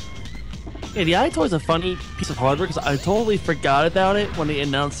 Yeah, the iToy is a funny piece of hardware because I totally forgot about it when they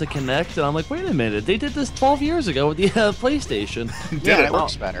announced the Kinect, and I'm like, wait a minute, they did this 12 years ago with the PlayStation. Yeah, it? it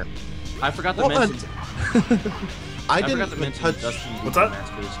works better. I forgot to Well, mention. I I didn't forgot to even mention touch. Dustin What's BG that?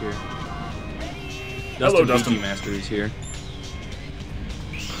 Master is here. Hello, Dustin Dustin. BG Master is here.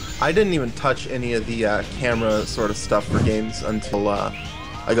 I didn't even touch any of the camera sort of stuff for games until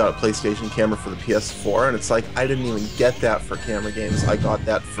I got a PlayStation camera for the PS4, and it's like I didn't even get that for camera games. I got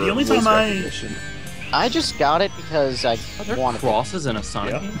that for The only voice time I- recognition. I just got it because I Are there wanted it. crosses in a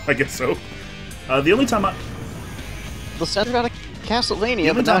Sonic Yeah, game? I guess so. The only time They'll send it out of Castlevania, the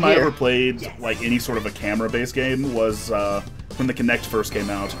only but not time I here. ever played like any sort of a camera-based game was when the Kinect first came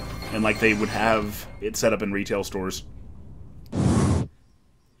out, and like they would have it set up in retail stores.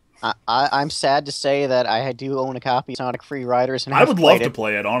 I'm sad to say that I do own a copy of Sonic Free Riders, and I have would love played to it.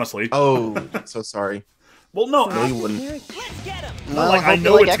 play it, honestly. Oh, so sorry. Well, no, No, you wouldn't. Well, like I hope you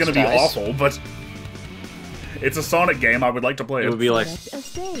know like it's going to be X-Dice. awful, but it's a Sonic game. I would like to play It it. would be like Select a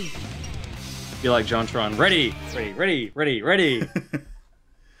stage. JonTron. Ready, ready.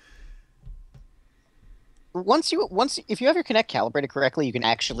 If you have your Kinect calibrated correctly, you can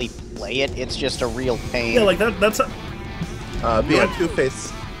actually play it. It's just a real pain. Yeah, like that. That's a,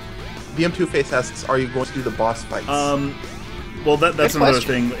 BM2 Face asks, "Are you going to do the boss fights?" well, that's Good another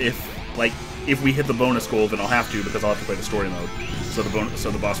question. thing. If we hit the bonus goal, then I'll have to because I'll have to play the story mode. So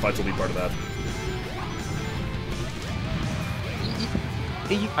the boss fights will be part of that.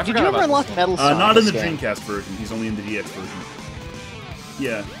 Did I you forgot ever about unlock this Metal Sonic? Not in the this game? Dreamcast version. He's only in the DX version.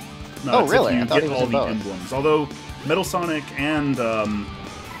 Yeah. No, Oh, it's if really? You I thought get he was all in the both. emblems. Although Metal Sonic and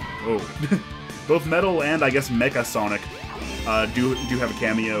both Metal and I guess Mecha Sonic do have a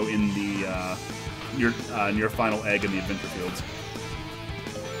cameo in the near final egg in the Adventure Fields.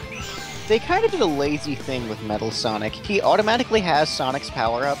 They kind of did a lazy thing with Metal Sonic. He automatically has Sonic's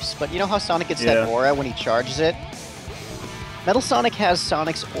power-ups, but you know how Sonic gets that Yeah. aura when he charges it? Metal Sonic has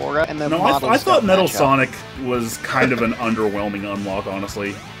Sonic's aura, and the No, models I thought don't Metal match up. Sonic was kind of an underwhelming unlock,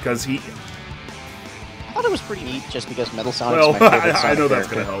 honestly, because he. I thought it was pretty neat just because Metal Sonic's Well, my favorite I Sonic know that's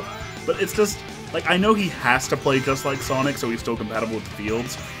character. gonna help, but it's just like I know he has to play just like Sonic, so he's still compatible with the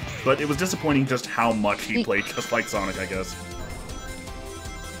fields. But it was disappointing just how much he played just like Sonic, I guess.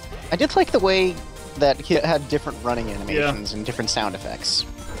 I did like the way that he had different running animations and different sound effects.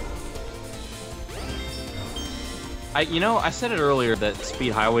 I said it earlier that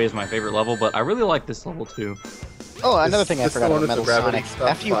Speed Highway is my favorite level, but I really like this level too. Oh, another This- thing I this forgot one about with Metal the gravity Sonic. stuff,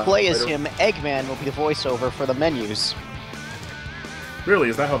 After you play as later. him, Eggman will be the voiceover for the menus. Really,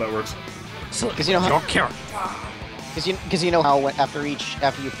 is that how that works? Because you know how, because you know how after you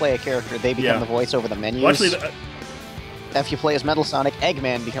play a character, they become Yeah. the voice over the menus. Well, actually, If you play as Metal Sonic,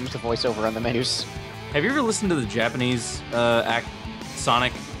 Eggman becomes the voiceover on the menus. Have you ever listened to the Japanese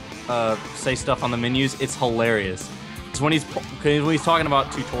Sonic say stuff on the menus? It's hilarious. It's when he's talking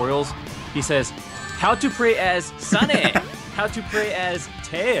about tutorials, he says, "How to pray as Sonic, how to pray as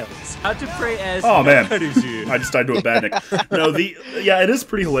Tails, how to pray as." Oh, man. Nakaruzu." I just died to a bad nick. No, it is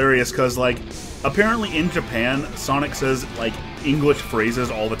pretty hilarious because like apparently in Japan, Sonic says like English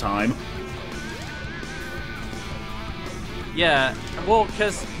phrases all the time. Yeah, well,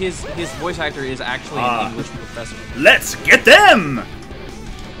 because his voice actor is actually Ah. an English professor. Let's get them.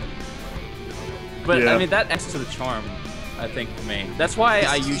 But Yeah. I mean, that adds to the charm, I think, for me. That's why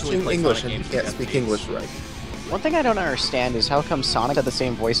I He's usually teaching play English, Sonic and games. he can't in speak Japanese. English right. One thing I don't understand is how come Sonic had the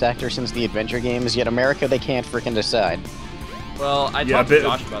same voice actor since the adventure games, yet America they can't freaking decide. Well, I Yeah, talked to but-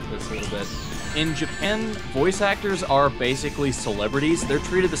 Josh about this a little bit. In Japan, voice actors are basically celebrities. They're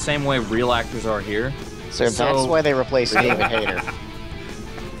treated the same way real actors are here. So, So- that's why they replaced David Hayter.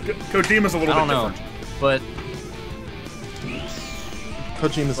 Kojima's a little I don't bit know, different. but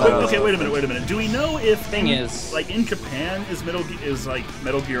Kojima's Oh, always okay, wait a different. minute. Do we know if Thing is- like in Japan is Metal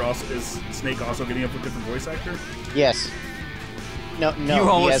Gear also is Snake also getting up with a different voice actor? Yes. No, You he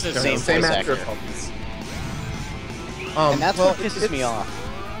always has said the so. same, voice actor. And that's what pisses me off.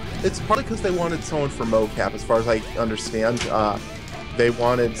 It's probably because they wanted someone for mocap, as far as I understand. They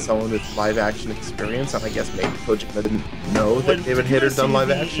wanted someone with live action experience, and I guess maybe Kojima didn't know that David Hayter done live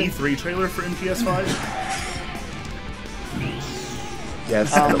action. E3 trailer for NPS5.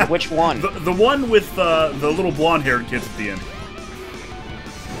 Yes. Which one? The one with the little blonde-haired kids at the end.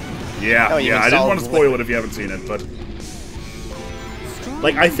 Yeah, Oh, you yeah. mean I didn't want to Solid spoil it if you haven't seen it, but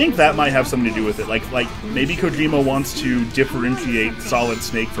like I think that might have something to do with it. Like maybe Kojima wants to differentiate Solid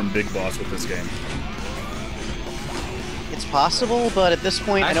Snake from Big Boss with this game. It's possible, but at this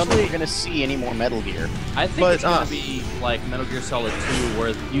point, I don't think Actually- we're gonna see any more Metal Gear. I think But, it's gonna be like Metal Gear Solid 2, where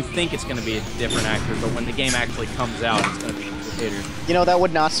you think it's gonna be a different actor, but when the game actually comes out, it's gonna be a hater. You know, that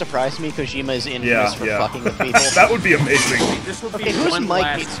would not surprise me. Kojima is infamous for fucking with people. That would be amazing. This would be Okay, whose one mic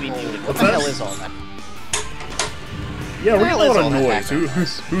last needs to be full- muted? What What's the that? hell is all that? Yeah, we're Where getting a is lot all of that noise. background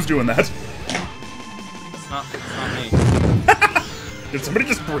Who's doing that? It's not me. Did somebody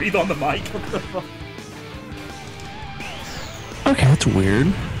just breathe on the mic? Okay, that's weird.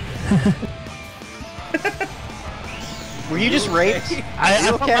 Were you just raped? I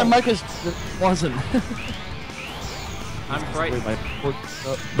You thought okay? my mic wasn't. I'm frightened.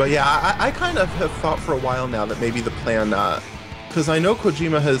 But yeah, I kind of have thought for a while now that maybe the plan, because I know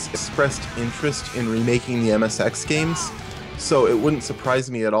Kojima has expressed interest in remaking the MSX games, so it wouldn't surprise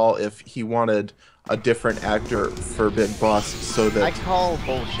me at all if he wanted a different actor for Big Boss so I that call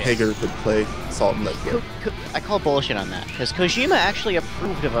bullshit. Hager could play Salt and Liquid. I call bullshit on that, because Kojima actually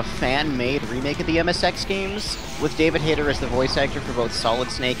approved of a fan-made remake of the MSX games, with David Hayter as the voice actor for both Solid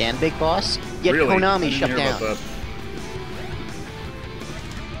Snake and Big Boss, yet Really? I Konami didn't shut hear down. about that.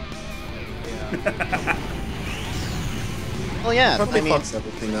 Well, yeah, Probably I mean, fucks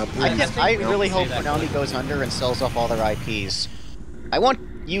everything up. I really hope say that Konami much. goes under and sells off all their IPs. I want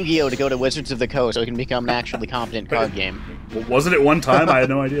Yu-Gi-Oh! To go to Wizards of the Coast so it can become an actually competent card game. Well, was it at one time? I had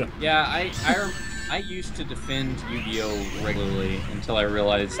no idea. Yeah, I used to defend Yu-Gi-Oh! Regularly until I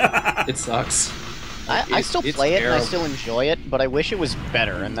realized it sucks. I still It's play it and I terrible. still enjoy it, but I wish it was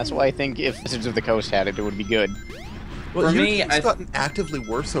better, and that's why I think if Wizards of the Coast had it, it would be good. Well, For me, Yu-Gi-Oh's gotten actively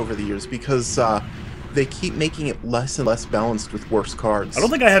worse over the years because they keep making it less and less balanced with worse cards. I don't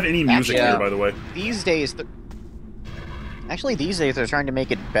think I have any music Yeah. here, by the way. These days, actually, these days they're trying to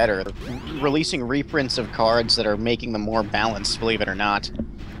make it better. They're releasing reprints of cards that are making them more balanced, believe it or not.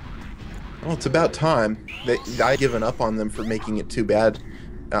 Well, it's about time. I'd given up on them for making it too bad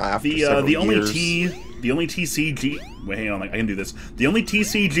after several The only years. the only TCG. Wait, hang on, I can do this. The only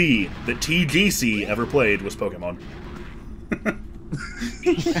TCG that TGC ever played was Pokemon.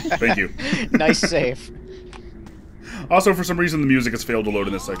 Thank you. Nice save. Also, for some reason, the music has failed to load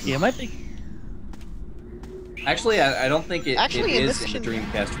in this section. Yeah, it might be. Actually, I don't think it Actually, in is this in the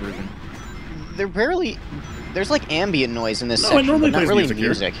Dreamcast version. They're barely. There's like ambient noise in this No, it section, normally but not plays really music here.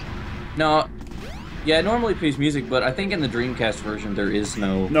 music. No, yeah, it normally plays music, but I think in the Dreamcast version there is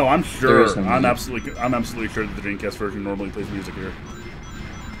no. No, I'm There sure. is no I'm music. absolutely sure that the Dreamcast version normally plays music here.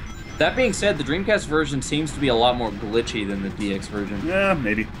 That being said, the Dreamcast version seems to be a lot more glitchy than the DX version. Yeah,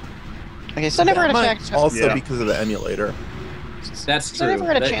 maybe. Okay, so I never had a Might chance. also Yeah. because of the emulator. That's So I true. never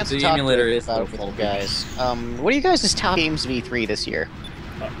had a That- chance the to talk emulator to is about no it with you fault. guys. What are you guys' top games of E3 this year?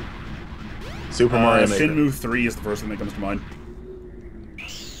 Super Mario Maker. Shenmue 3 is the first thing that comes to mind.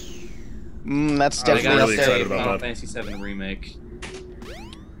 That's I was definitely really up there. excited about Final that. Fantasy VII Remake.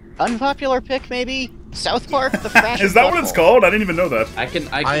 Unpopular pick, maybe? South Park: The Fractured Is that what it's Butthole. called? I didn't even know that. I can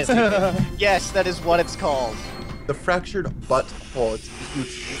I- see that. Yes, that is what it's called. The fractured butthole. It's a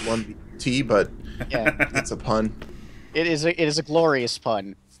huge one T, but Yeah, it's a pun. it is a glorious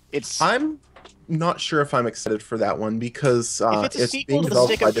pun. It's I'm not sure if I'm excited for that one because If it's a it's sequel being to The developed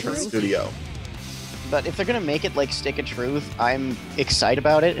Stick by a of different Truth. studio. but if they're gonna make it like Stick of Truth, I'm excited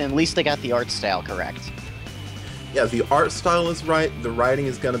about it, and at least they got the art style correct. Yeah, the art style is right. The writing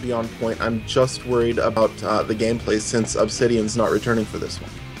is going to be on point. I'm just worried about the gameplay since Obsidian's not returning for this one.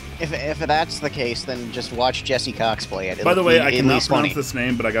 If that's the case, then just watch Jesse Cox play it. By the way, I at cannot least pronounce funny. this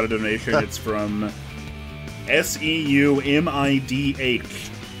name, but I got a donation. It's from SEUMIDH.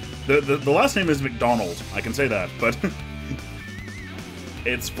 The last name is McDonald. I can say that, but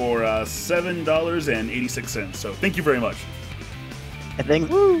it's for $7.86. So thank you very much. I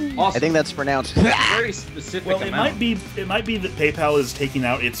think Awesome. I think that's pronounced. That's a very specific Well, it amount. might be that PayPal is taking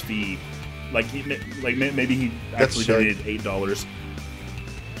out its fee. Maybe he That's actually Shay. donated $8.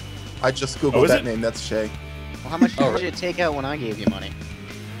 I just Oh, googled is that it? name. That's Shay. Well, how much Oh, did you take out when I gave you money?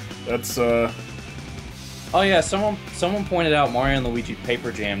 That's Oh yeah, someone pointed out Mario and Luigi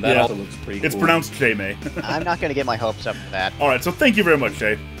Paper Jam. That Yeah. also looks pretty cool. it's pronounced Jay May. I'm not gonna get my hopes up for that. All right, so thank you very much,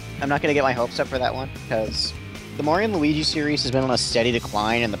 Jay. I'm not gonna get my hopes up for that one because the Mario and Luigi series has been on a steady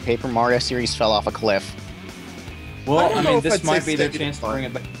decline, and the Paper Mario series fell off a cliff. Well, I I, don't know mean, if this I'd might say be their steady chance to decline. bring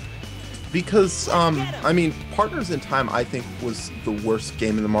it back. Because, I mean, Partners in Time, I think, was the worst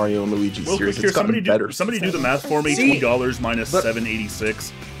game in the Mario and Luigi Well, series. here, It's gotten better. somebody do the math for me. See, $20 minus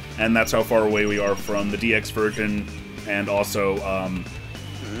 786, and that's how far away we are from the DX version and also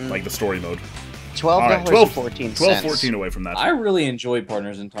like the story mode. $12.14. 12.14 away from that. I really enjoyed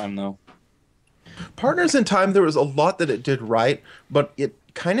Partners in Time, though. Partners in Time, there was a lot that it did right, but it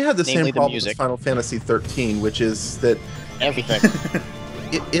kind of had the Namely same the problem music. as Final Fantasy 13, which is that Everything.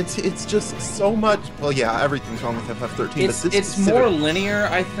 it's just so much. Well, yeah, everything's wrong with FF13. It's but this more specific- linear,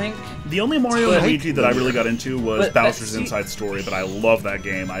 I think. The only Mario and But- Luigi that I really got into was But Bowser's see- Inside Story, but I love that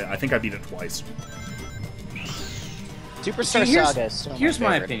game. I think I beat it twice. Superstar See, Saga is still here's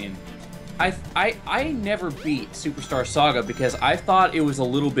my favorite. opinion. I never beat Superstar Saga because I thought it was a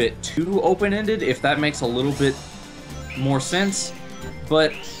little bit too open-ended, if that makes a little bit more sense.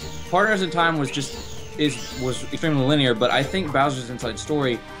 But Partners in Time was extremely linear, but I think Bowser's Inside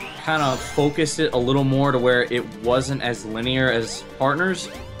Story kind of focused it a little more to where it wasn't as linear as Partners,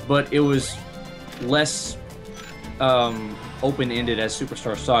 but it was less open-ended as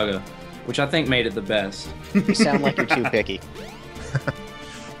Superstar Saga, which I think made it the best. You sound like you're too picky.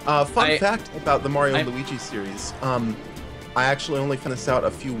 Fun fact about the Mario and Luigi series. I actually only found this out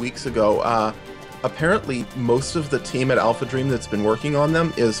a few weeks ago. Apparently, most of the team at Alpha Dream that's been working on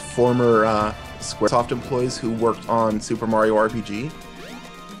them is former Squaresoft employees who worked on Super Mario RPG.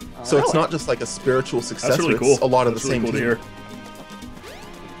 So it's not just like a spiritual successor, That's really cool. it's a lot of That's the same really team. cool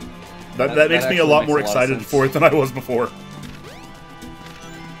to hear. That makes me a actually lot makes more a lot of excited sense. for it than I was before.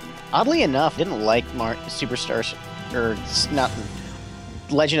 Oddly enough, I didn't like Superstars, or not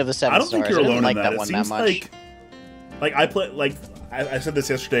Legend of the Seven I don't Stars. think you're I didn't alone like in that. It one seems that much. like I play like I said this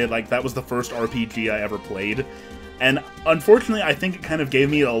yesterday. Like that was the first RPG I ever played, and unfortunately, I think it kind of gave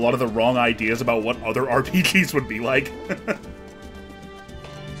me a lot of the wrong ideas about what other RPGs would be like.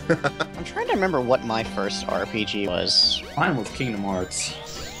 I'm trying to remember what my first RPG was. Mine was Kingdom Hearts.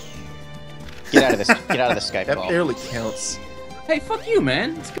 Get out of this! Get out of the Skype That call. barely counts. Hey, fuck you,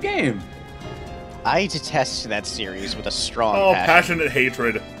 man. It's a good game. I detest that series with a strong Oh, passion. passionate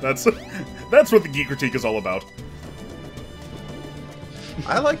hatred. That's what the Geek Critique is all about.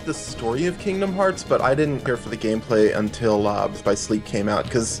 I like the story of Kingdom Hearts, but I didn't care for the gameplay until Birth by Sleep came out,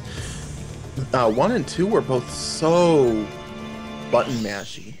 because 1 and 2 were both so button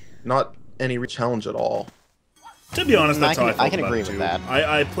mashy. Not any challenge at all. To be honest, that's how I felt I can about agree it, with too. that.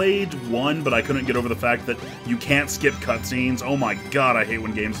 I played 1, but I couldn't get over the fact that you can't skip cutscenes. Oh my god, I hate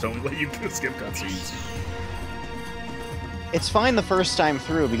when games don't let you skip cutscenes. It's fine the first time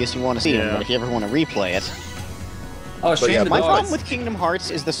through because you want to see Yeah. them, but if you ever want to replay it. Oh, shame yeah, the My dog. problem with Kingdom Hearts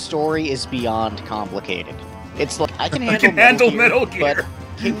is the story is beyond complicated. It's like, I can You handle, can handle Metal Gear, but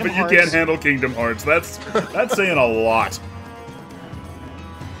Kingdom but you Hearts... can't handle Kingdom Hearts. That's saying a lot.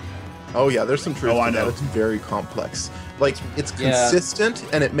 Oh yeah, there's some truth Oh, I to that. know. It's very complex. Like, it's Yeah. consistent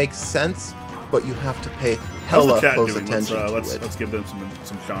and it makes sense, but you have to pay How's the hella chat close doing? attention to it. Let's give them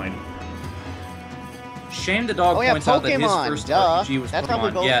some shine. Shame the dog Oh, yeah, points out that his Pokemon, first duh. RPG was That's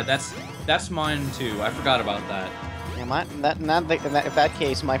probably Pokemon. both. Yeah, that's mine too. I forgot about that. Yeah, if that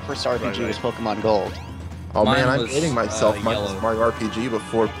case, my first RPG Right. was Pokemon Gold. Oh Mine man, I'm was, dating myself. Mine was yellow. Mario RPG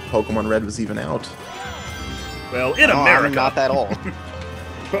before Pokemon Red was even out. Well, in No, America, I'm not that old.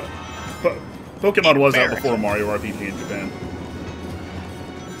 Pokemon was out America. before Mario RPG in Japan.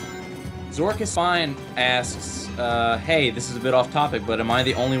 Zorkus Fine asks, hey, this is a bit off topic, but am I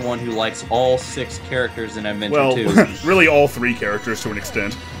the only one who likes all 6 characters in Adventure Well, 2? really all 3 characters to an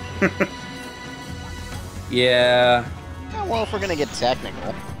extent. Yeah. Yeah, well, if we're gonna get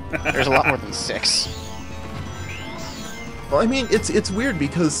technical, there's a lot more than 6. Well, I mean, it's weird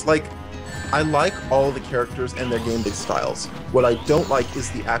because, like, I like all the characters and their gameplay styles. What I don't like is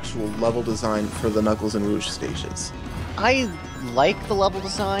the actual level design for the Knuckles and Rouge stages. I like the level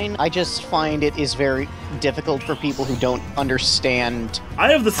design. I just find it is very difficult for people who don't understand. I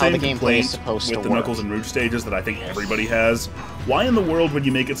have the How same the gameplay is complaint supposed with to the work. Knuckles and Rouge stages that I think everybody has. Why in the world would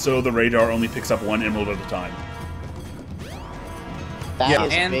you make it so the radar only picks up 1 emerald at a time? That Yeah.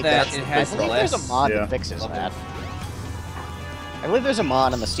 is And big. that That's- it has I believe there's less- a mod Yeah. that fixes level. that. I believe there's a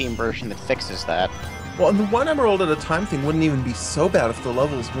mod on the Steam version that fixes that. Well, and the 1 emerald at a time thing wouldn't even be so bad if the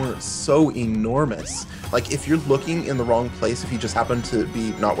levels weren't so enormous. Like, if you're looking in the wrong place, if you just happen to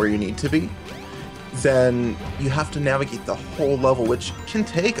be not where you need to be, then you have to navigate the whole level, which can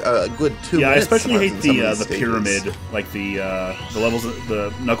take a good 2 Yeah, I minutes. especially sometimes hate in some of the these pyramid, stages. like the levels,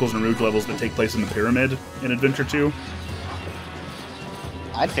 the Knuckles and Rouge levels that take place in the pyramid in Adventure 2.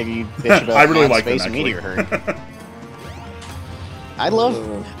 I'd figure you'd bitch about I really Mad like them, Space actually. Meteor Herd. I love...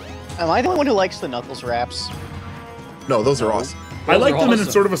 Am I the one who likes the Knuckles raps? No, those are awesome. I Those like are them in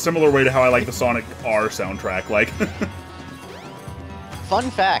awesome. sort of a similar way to how I like the Sonic R soundtrack. Like, Fun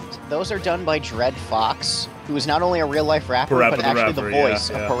fact, those are done by Dread Fox, who is not only a real-life rapper, Parappa but the actually Rapper, the yeah, voice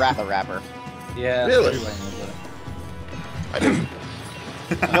yeah. of Parappa Rapper. Yeah. Really? everybody knows that. I didn't.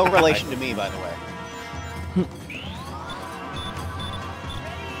 No relation to me, by the way.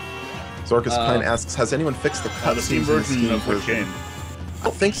 Zorkus Pine asks, has anyone fixed the the Steam cutscenes in version the Steam of which version? game? I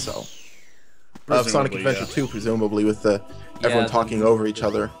don't think so. Of Sonic Presumably, Adventure yeah. 2, presumably, with the everyone the- talking over each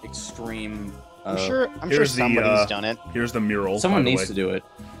other. Extreme. I'm sure here's the, somebody's done it. Here's the mural. Someone by the needs way. to do it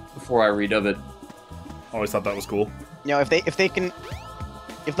before I redub it. Always thought that was cool. You know, if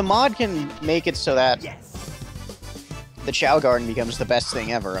the mod can make it so that the Chow Garden becomes the best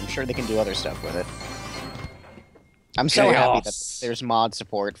thing ever, I'm sure they can do other stuff with it. I'm so happy that Chaos. there's mod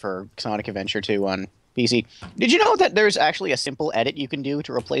support for Sonic Adventure 2 on PC. Did you know that there's actually a simple edit you can do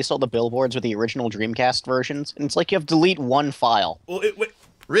to replace all the billboards with the original Dreamcast versions? And it's like you have to delete one file. Well, wait,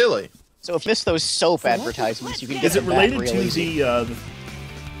 Really? So if you miss those soap advertisements, you can get is it them back related real to easy. the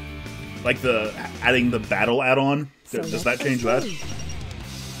like the adding the battle add-on? Does that change that?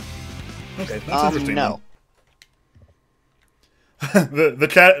 Okay, that's interesting. No. the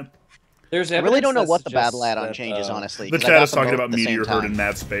chat. There's I really don't know evidence what that the battle suggests add-on that, changes, honestly. The 'cause I chat got is them talking both about at the same Meteor Herd time. and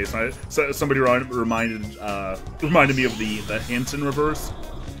Mad Space. Somebody reminded me of the hints in reverse.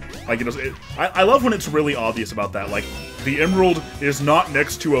 Like I love when it's really obvious about that. Like the emerald is not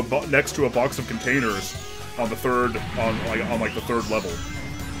next to a box of containers on the third the third level.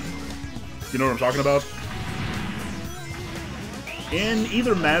 You know what I'm talking about? In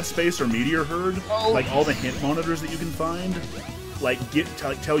either Mad Space or Meteor Herd, like all the hint monitors that you can find, like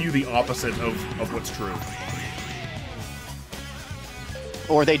tell you the opposite of what's true.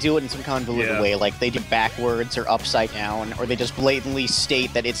 Or they do it in some convoluted Yeah. way, like they do backwards or upside down, or they just blatantly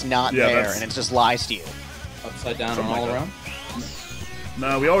state that it's not Yeah, there that's- and it just lies to you. upside down and Something all like that. around.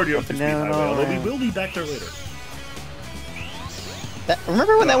 No, we already have Up to and speed down, highway, all although we around. will be back there later.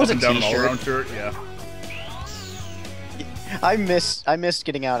 Remember when that was a Up and down and all t-shirt? around shirt, yeah. I missed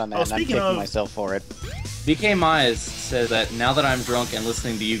getting out on that, Oh, and I'm speaking kicking of- myself for it. BK Myers says that now that I'm drunk and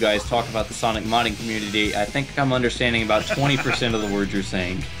listening to you guys talk about the Sonic modding community, I think I'm understanding about 20% of the words you're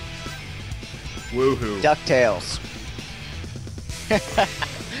saying. Woohoo. DuckTales.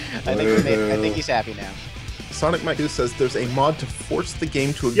 I think he's happy now. Sonic Mike 2 says there's a mod to force the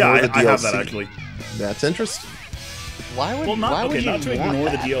game to Yeah, ignore the DLC. I have that actually. That's interesting. Why would Well, why would you not to want ignore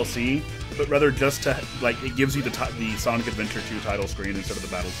that? the DLC, but rather just to it gives you the Sonic Adventure 2 title screen instead of the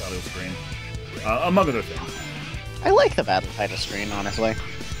Battle title screen, among other things. I like the battle title screen, honestly.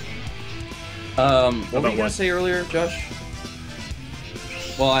 What were About you gonna what? say earlier, Josh?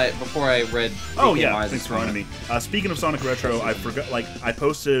 Well, before I read. Oh BK yeah, Myers' thanks for comment. reminding me. Speaking of Sonic Retro, I forgot. I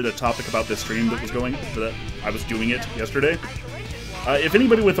posted a topic about this stream that I was doing it yesterday. If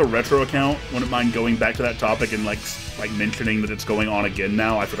anybody with a retro account wouldn't mind going back to that topic and like mentioning that it's going on again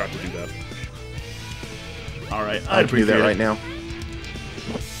now, I forgot to do that. All right, I I'd can do appreciate that it. right now.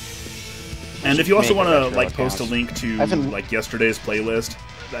 And if you also Make a want to retro post a account. link to I've been- yesterday's playlist,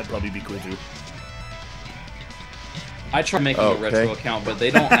 that'd probably be cool too. I tried making a Okay. retro account, but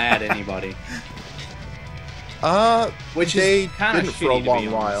they don't add anybody. Which they is kind of didn't shitty for a to be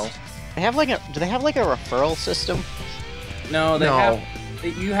long while. honest. Do they have like a referral system? No, they No.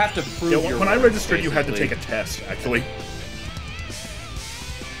 have. You have to prove. Yeah, your when I worth, registered, you had to take basically. a test actually.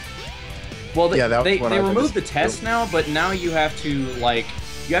 Well, they, Yeah, that was they, when they I removed the registered, test too. now, but now you have to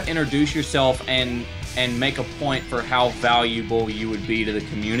you have to introduce yourself and make a point for how valuable you would be to the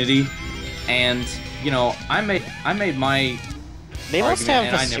community. And I made my They must argument, have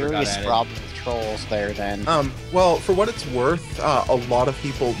and a I never got serious at it. problem with trolls there then. Well, for what it's worth, a lot of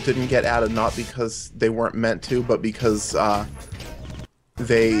people didn't get added not because they weren't meant to, but because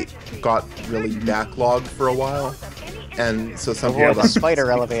they got really backlogged for a while, and so some Avoid people the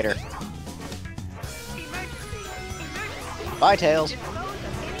spider elevator. Bye, Tails.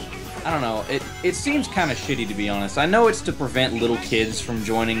 I don't know. It seems kind of shitty, to be honest. I know it's to prevent little kids from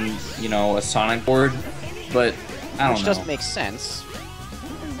joining, a Sonic board, but I don't Which know. doesn't make sense.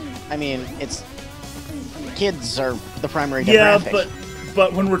 I mean, kids are the primary Yeah, demographic.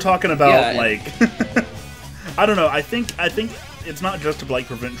 but when we're talking about Yeah, I don't know. I think it's not just to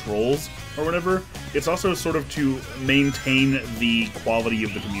prevent trolls or whatever. It's also sort of to maintain the quality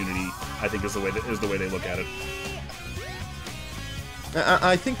of the community. I think is the way they look at it.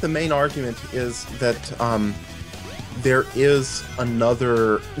 I think the main argument is that there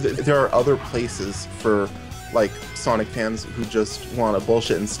are other places for Sonic fans who just want to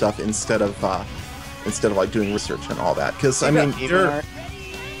bullshit and stuff instead of doing research and all that. Because I mean,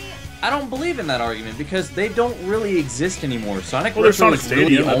 I don't believe in that argument because they don't really exist anymore. Sonic Well, there's Retro Sonic is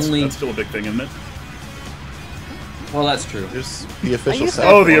really Stadium. only. That's still a big thing, isn't it? Well, that's true. There's the official used to- Sega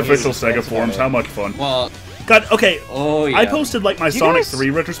Oh, the forums. official Sega That's forums. about How it. much fun. Well, God, okay. oh yeah. I posted like my You Sonic guys- 3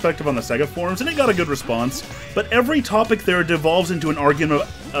 retrospective on the Sega forums, and it got a good response. But every topic there devolves into an argument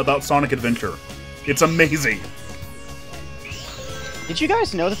about Sonic Adventure. It's amazing. Did you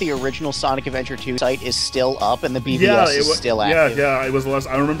guys know that the original Sonic Adventure 2 site is still up and the BBS Yeah, is was still active? Yeah, it was less.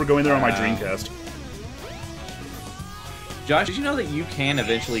 I remember going there on my Wow. Dreamcast. Josh, did you know that you can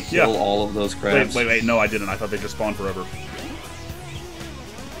eventually kill Yeah. all of those crabs? Wait. No, I didn't. I thought they just spawned forever.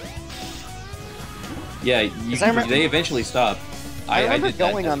 Yeah, 'Cause I remember- they eventually stop. I remember did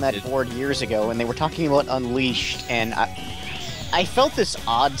that. going on that It- board years ago, and they were talking about Unleashed, and I felt this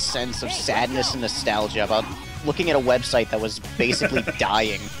odd sense of sadness and nostalgia about looking at a website that was basically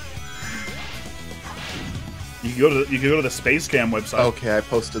dying. You can go to the Space Jam website. Okay, I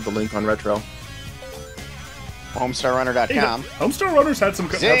posted the link on Retro. Hey, HomestarRunner.com. Homestar Runners had some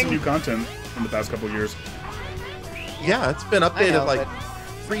Zing. new content in the past couple of years. Yeah, it's been I updated know, like but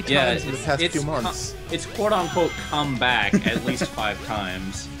 3 Yeah, times in the past few com- months. it's quote unquote come back at least 5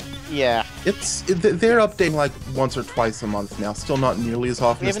 times. yeah, They're updating like once or twice a month now. Still not nearly as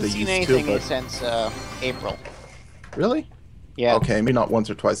often we as they haven't seen used to, anything but since April. really? Yeah. Okay, maybe not once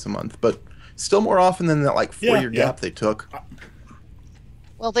or twice a month, but still more often than that like 4-year Yeah. gap they took.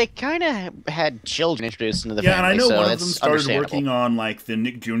 Well, they kind of had children introduced into the Yeah, and family, I know so one of that's them started understandable. working on like the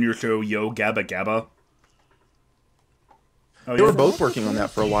Nick Jr. show Yo Gabba Gabba. Oh, They were yeah? both working on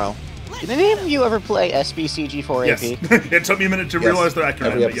that for a while. Did any of you ever play SBCG4AP? Yes. It took me a minute to Yes. realize the acronym,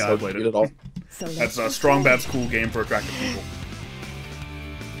 Every but yeah, I episode played we it. did all. So That's let's a just strong, play. bad, school game for attractive people.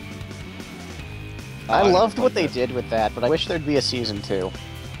 I I loved never what played they that. did with that, but I wish there'd be a season 2. would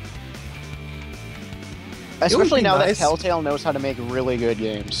Especially be now nice. that Telltale knows how to make really good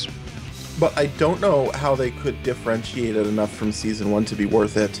games. But I don't know how they could differentiate it enough from Season 1 to be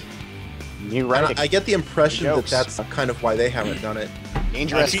worth it. New And right, I get the impression that Jokes. that's kind of why they haven't done it.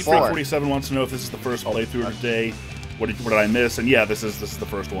 Dangerous Cheat 4. 47 wants to know if this is the first playthrough of today. What did I miss? And yeah, this is the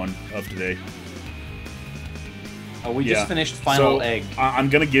first one of today. Oh, we Yeah. just finished Final So, Egg. I'm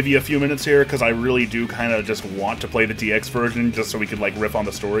gonna give you a few minutes here because I really do kind of just want to play the DX version just so we could like riff on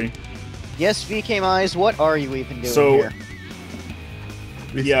the story. Yes, VK Mize, what are you even doing So- here?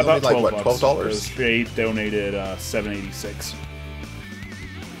 We Yeah, still about need, 12 like, bucks. $12? because Jay donated $7.86.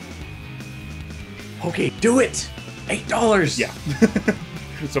 Okay, do it. $8. Yeah.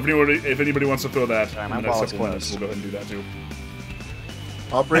 So if anybody wants to throw that Sorry, in my the next wallet's couple minutes, closed. we'll go ahead and do that too.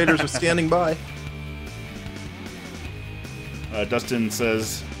 Operators are standing by. Dustin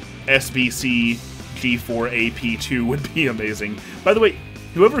says SBC G4AP2 would be amazing. By the way,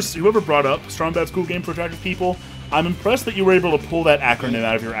 whoever brought up Strong Bad School Game for Attractive People, I'm impressed that you were able to pull that acronym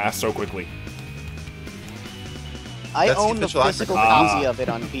out of your ass so quickly. I That's the own the official physical acronym. copy of it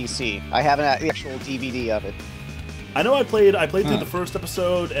on PC. I have an actual DVD of it. I know I played through the first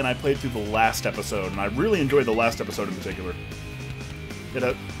episode and I played through the last episode, and I really enjoyed the last episode in particular. It,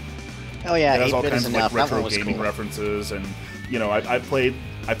 Oh yeah, it has all 8-bit kinds is of enough. like That one retro was gaming cool. references, and you know I played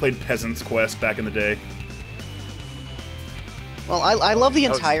Peasant's Quest back in the day. Well, I love the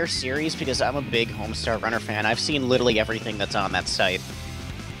was- entire series because I'm a big Homestar Runner fan. I've seen literally everything that's on that site.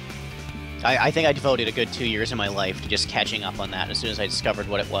 I think I devoted a good 2 years of my life to just catching up on that as soon as I discovered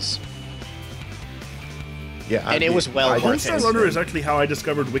what it was. Yeah, And it was well I worth just- it. Homestar Runner is actually how I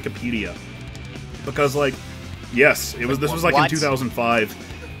discovered Wikipedia, because like, yes, this was like in What? 2005.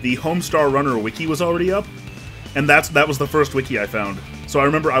 The Homestar Runner wiki was already up, and that was the first wiki I found. So I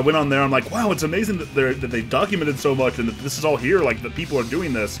remember I went on there. I'm like, wow, it's amazing that they've documented so much and that this is all here. Like that people are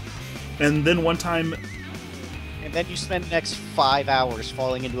doing this. And then one time And then you spend the next 5 hours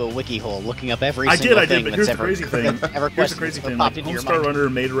falling into a wiki hole looking up every I single did, thing but that's here's the ever, crazy thing. ever Here's the questioned crazy or thing. popped Like, into your Homestar mind. Runner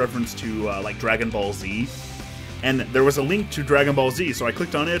made a reference to like Dragon Ball Z, and there was a link to Dragon Ball Z. So I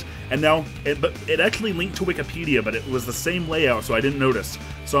clicked on it, and now it actually linked to Wikipedia, but it was the same layout, so I didn't notice.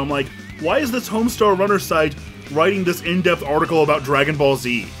 So I'm like, why is this Homestar Runner site writing this in-depth article about Dragon Ball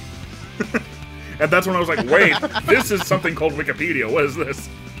Z? And that's when I was like, wait, this is something called Wikipedia. What is this?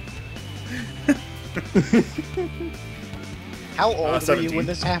 How old were you 17. when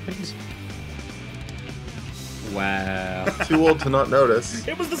this happened? Wow. Too old to not notice.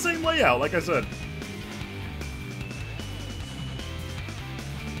 It was the same layout, like I said.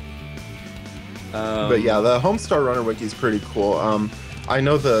 But yeah, the Homestar Runner wiki is pretty cool. I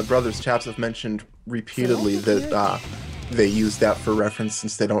know the Brothers Chaps have mentioned repeatedly that they use that for reference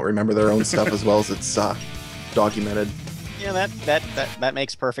since they don't remember their own stuff as well as it's documented. Yeah, that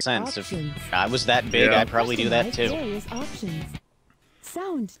makes perfect sense. If Options. I was that big, Yeah. I'd probably do that Customize too. various options.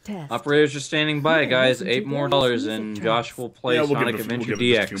 Sound test. Operators are standing by, Yeah, guys. listen to $8 more, various and music Josh tracks. will play Yeah, we'll Sonic give Adventure it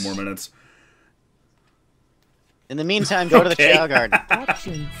just DX. 2 more minutes. In the meantime, go to the Okay. Chow Garden.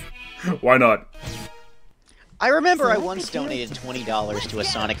 Options. Why not? I remember I Select once the donated character. $20 to a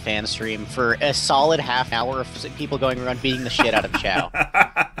Sonic fan stream for a solid half hour of people going around beating the shit out of Chow.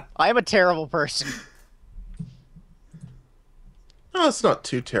 I'm a terrible person. No, it's not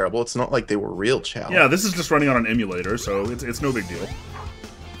too terrible. It's not like they were real Chow. Yeah, this is just running on an emulator, so it's no big deal.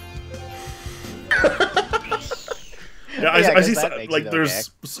 Yeah, I Yeah, 'cause see, that makes like, it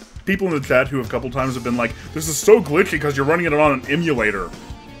there's okay. people in the chat who have a couple times have been like, this is so glitchy because you're running it on an emulator.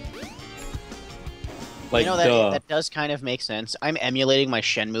 Like, You know, that does kind of make sense. I'm emulating my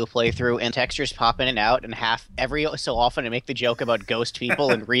Shenmue playthrough, and textures pop in and out, and every so often I make the joke about ghost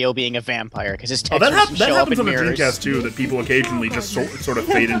people and Rio being a vampire, because his Oh, textures that show up happens in on the mirrors. Dreamcast too, that people occasionally just sort of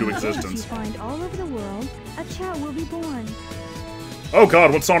fade into existence. You find all over the world, a Chow will be born. Oh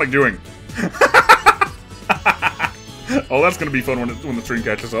god, what's Sonic doing? Oh, that's gonna be fun when the stream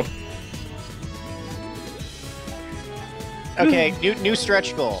catches up. Okay, new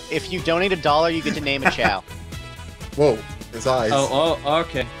stretch goal. If you donate $1, you get to name a Chow. Whoa, his eyes. Oh,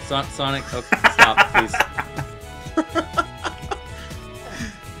 okay. Sonic, okay, stop, please.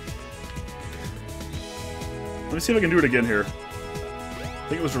 Let me see if I can do it again here. I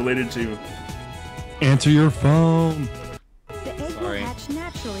think it was related to... Answer your phone. The egg will Sorry. hatch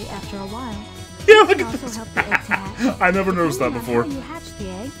naturally after a while. Yeah, You look can at also this! help the egg to hatch. I never noticed that Depending on before. how you hatch the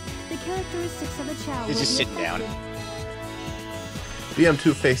egg, the characteristics of the Chow He's will just be sitting down. affected.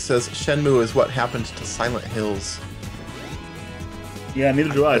 BM2 Face says Shenmue is what happened to Silent Hills. Yeah, neither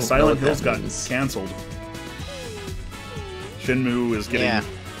do I. I don't know Silent what Hills that got means. cancelled. Shenmue is getting... Yeah.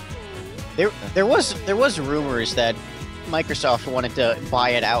 There was rumors that Microsoft wanted to buy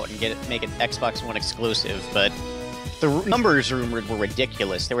it out and make it Xbox One exclusive, but the numbers rumored were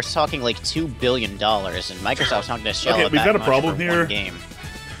ridiculous. They were talking like $2 billion, and Microsoft's not going to shell Okay, out we've that got a much problem for here. one game.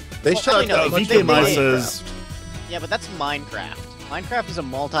 They Well, shut actually, no, down they- much they- of VK Mai they- says... Yeah, but that's Minecraft. Minecraft is a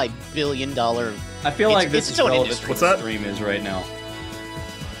multi-billion-dollar. I feel It's- like this it's is its own relevant industry. to What's where the that? stream is right now.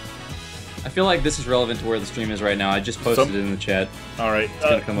 I feel like this is relevant to where the stream is right now. I just posted it in the chat. All right.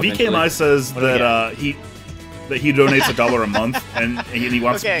 gonna come VK eventually. Mai says What do we that he donates $1 a month and he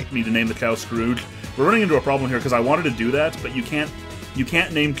wants Okay. me to name the Chow Scrooge. We're running into a problem here because I wanted to do that, but you can't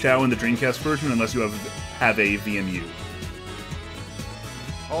name Chow in the Dreamcast version unless you have a VMU.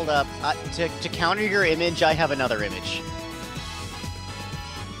 Hold up. To counter your image, I have another image.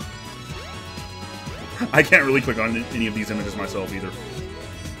 I can't really click on any of these images myself either.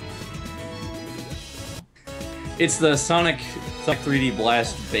 It's the Sonic 3D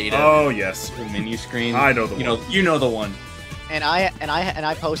Blast beta Oh yes. the menu screen. I know the you one. know, you know the one. And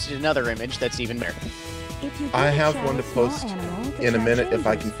I posted another image that's even better. If you I give a have Chow one to small post animal, the in a Chow minute if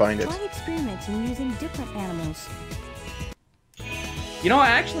I can changes. find it. Try experimenting using different animals. You know, I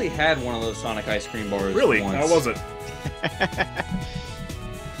actually had one of those Sonic ice cream bars. Really? Once. How was it?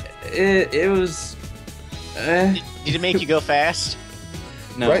 It was. Did it make you go fast?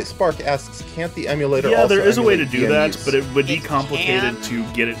 No. Bright Spark asks, can't the emulator Yeah, also there is a way to emulate do that, VMUs? but it would be It complicated can.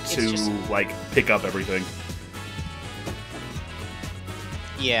 to get it It's to just- like pick up everything.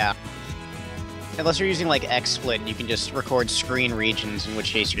 Yeah. Unless you're using like XSplit, and you can just record screen regions, in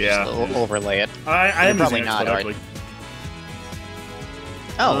which case you Yeah. just overlay it. I am probably using not, XSplit, right? actually.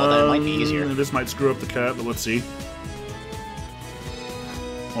 Oh, well, then it might be easier. This might screw up the chat, but let's see.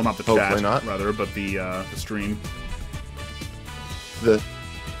 Well, not the Hopefully chat, not. rather, but the stream. The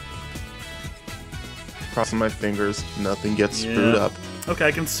crossing my fingers, nothing gets screwed Yeah. up. Okay,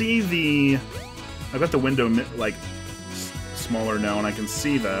 I can see the... I've got the window, like, smaller now, and I can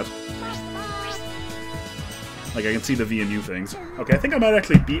see that. Like, I can see the VMU things. Okay, I think I might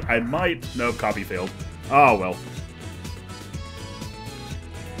actually be... I might... No, copy failed. Oh, well.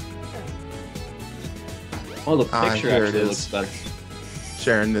 Oh, the Ah, picture here it actually is. looks better.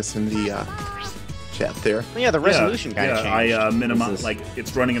 Sharing this in the chat there. Well, yeah, the resolution kind of yeah, changed. I What's minimize... this? Like,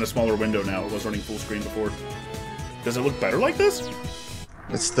 it's running in a smaller window now. It was running full screen before. Does it look better like this?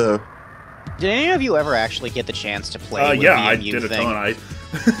 It's the Did any of you ever actually get the chance to play with Yeah, the I VMU did a thing? ton.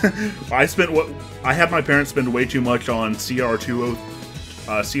 I spent what... I had my parents spend way too much on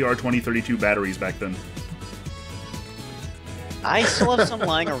CR2032 batteries back then. I still have some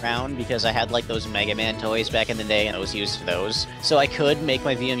lying around because I had like those Mega Man toys back in the day and I was used to those. So I could make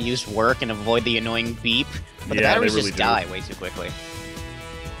my VMUs work and avoid the annoying beep, but the Yeah, they batteries really just do. die way too quickly.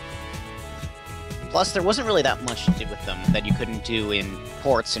 Plus, there wasn't really that much to do with them that you couldn't do in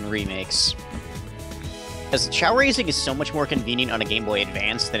ports and remakes. Because Chow Racing is so much more convenient on a Game Boy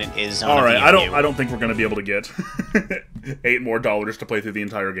Advance than it is on All a right, VMU. I don't think we're gonna be able to get $8 more to play through the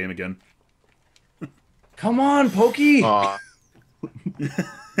entire game again. Come on, Pokey. Aw.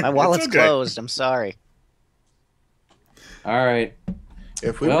 My wallet's okay. closed. I'm sorry. All right.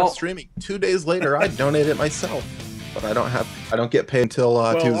 If we Well- were streaming 2 days later, I'd donate it myself. But I don't get paid until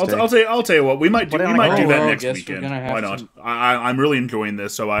Well, Tuesday. I'll tell you what. We might do What that do you well, next guess we're weekend. gonna have Why not? to- I'm really enjoying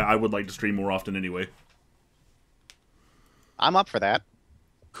this, so I would like to stream more often anyway. I'm up for that.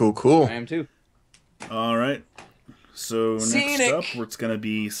 Cool. I am too. All right. So Scenic. next up, it's going to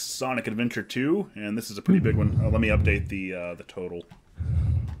be Sonic Adventure 2, and this is a pretty big one. Let me update the total,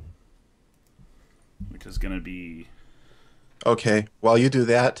 which is going to be. Okay, while you do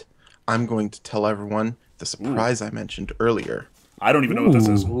that, I'm going to tell everyone the surprise I mentioned earlier. I don't even know what this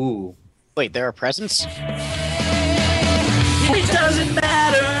is. Ooh. Wait, there are presents? It doesn't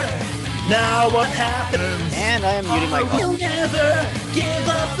matter now what happens. And I am muting my You'll call. never give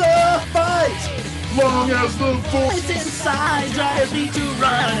up the fight. Long as the voice inside drives me to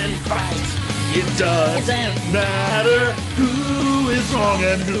run and fight. It doesn't matter who is wrong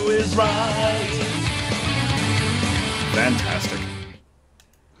and who is right. Fantastic.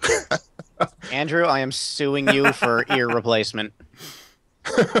 Andrew, I am suing you for ear replacement.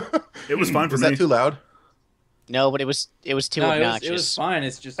 It was fine for Was me. that too loud? No, but it was too No, obnoxious. it was fine.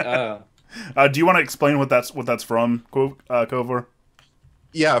 It's just Do you want to explain what that's from, Kovor?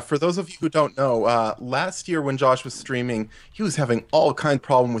 Yeah, for those of you who don't know, last year when Josh was streaming, he was having all kind of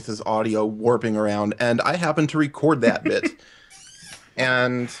problem with his audio warping around, and I happened to record that bit.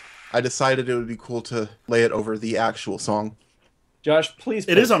 And I decided it would be cool to lay it over the actual song. Josh, please.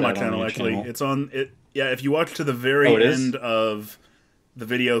 It is post on my that channel, your actually. channel. It's on it. Yeah, if you watch to the very Oh, it is? end of the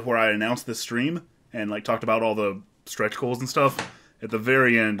video where I announced this stream and like talked about all the stretch goals and stuff, at the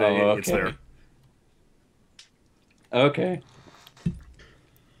very end, Oh, it's okay. there. Okay.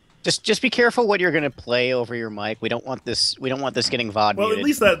 Just be careful what you're gonna play over your mic. We don't want this getting VOD Well,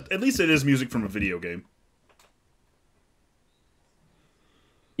 muted. at least it is music from a video game.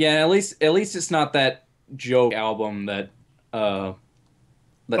 Yeah, at least it's not that joke album that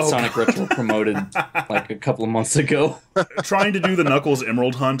Sonic God. Retro promoted like a couple of months ago. Trying to do the Knuckles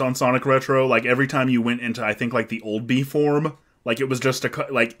Emerald Hunt on Sonic Retro, like every time you went into I think like the old B form, like it was just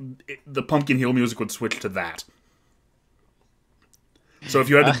the Pumpkin Hill music would switch to that. So if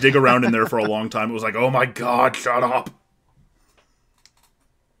you had to dig around in there for a long time, it was like, oh my god, shut up.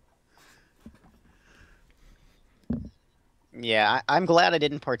 Yeah, I'm glad I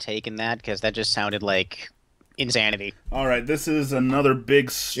didn't partake in that because that just sounded like insanity. All right, this is another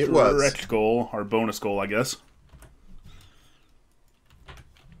big It was. stretch goal, or bonus goal, I guess.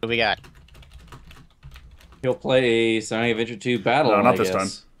 What do we got? He'll play Sonic Adventure 2 Battle. No, not I this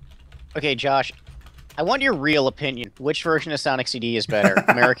guess. Okay, Josh, I want your real opinion. Which version of Sonic CD is better,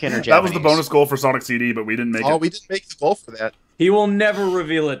 American or Japanese? That was the bonus goal for Sonic CD, but we didn't make Oh, it. we didn't make the goal for that. He will never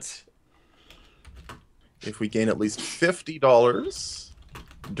reveal it. If we gain at least $50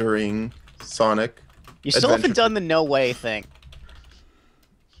 during Sonic You still haven't Adventure. done the no way thing.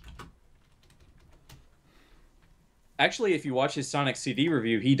 Actually, if you watch his Sonic CD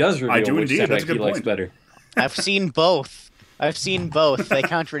review, he does reveal I do which indeed, that's a soundtrack good he likes point. better. I've seen both. They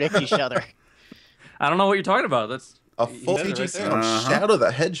contradict each other. I don't know what you're talking about. That's A he full says it CG right sound, there. Uh-huh. Shadow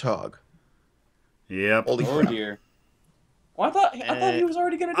the Hedgehog. Yep. Holy Oh crap. dear. Well, I thought he was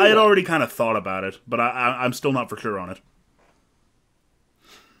already gonna do I had that. already kind of thought about it, but I'm still not for sure on it.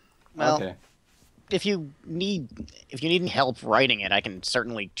 Well, Okay. if you need help writing it, I can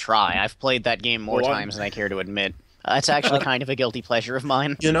certainly try. I've played that game more Well, times than I care to admit. It's actually kind of a guilty pleasure of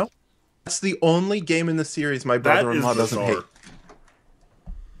mine. You know, that's the only game in the series my That is brother-in-law doesn't hate. bizarre.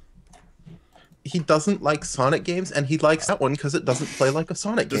 He doesn't like Sonic games, and he likes that one because it doesn't play like a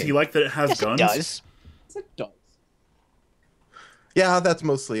Sonic Does game. he like that it has Yes, it guns? does. It does. Yeah, that's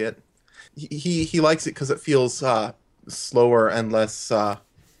mostly it. He likes it because it feels slower and less.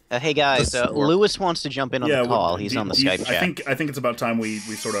 Hey guys, Just- Lewis wants to jump in on the call. He's on the Skype chat. I think it's about time we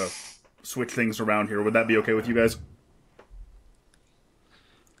sort of switch things around here. Would that be okay with you guys?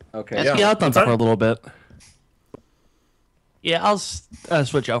 Okay. Yeah. Yeah, I'll dump What's it for that? a little bit. Yeah, I'll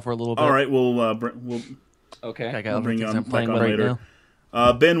switch out for a little bit. All right, we'll Okay. I got We'll other bring things on- I'm playing back on with right later.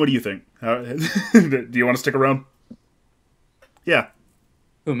 now. Ben, what do you think? Do you want to stick around? Yeah.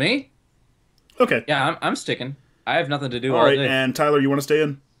 Who, me? Okay. Yeah, I'm sticking. I have nothing to do All all right, day. and Tyler, you want to stay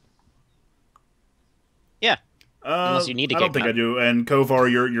in? Yeah. Unless you need to I don't get think cut. I do. And Kovar,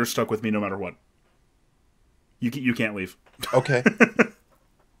 you're stuck with me no matter what. You can't leave. Okay,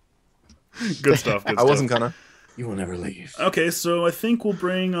 Good stuff. Good I wasn't stuff. gonna. You will never leave. Okay, so I think we'll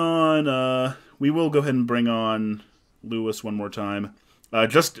bring on. We will go ahead and bring on Lewis one more time,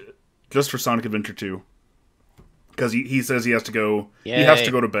 just for Sonic Adventure 2. because he says he has to go. Yay. He has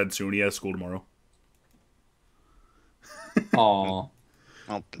to go to bed soon. He has school tomorrow. Aw.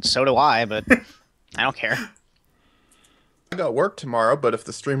 Well, so do I, but I don't care. I got work tomorrow, but if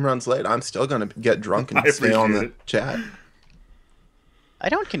the stream runs late, I'm still gonna get drunk I and stay on appreciate the it. chat. I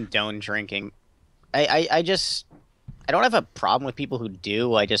don't condone drinking. I just I don't have a problem with people who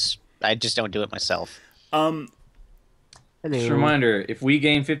do. I just don't do it myself. Just a reminder, if we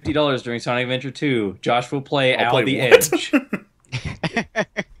gain $50 during Sonic Adventure 2, Josh will play I'll Al play the what? Edge.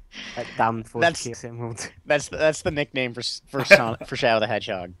 That damn force That's- case emerald. That's the nickname for Shadow the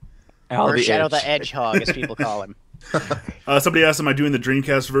Hedgehog. Al Or the Shadow Edge. the Edgehog, as people call him. Somebody asked, am I doing the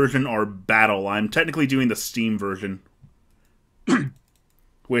Dreamcast version or Battle? I'm technically doing the Steam version.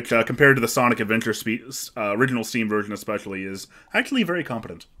 Which, compared to the Sonic Adventure original Steam version especially, is actually very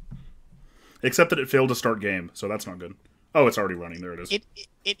competent. Except that it failed to start game, so that's not good. Oh, it's already running. There it is.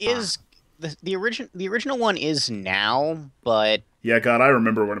 It is the original one is now, but Yeah, God, I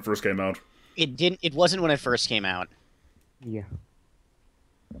remember when it first came out. it wasn't when it first came out. Yeah.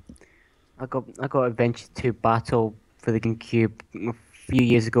 I got Adventure 2 Battle for the GameCube a few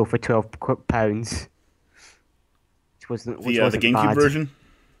years ago for £12, which wasn't The wasn't GameCube bad. version?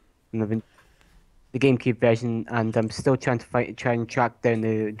 And the GameCube version, and I'm still trying to try and track down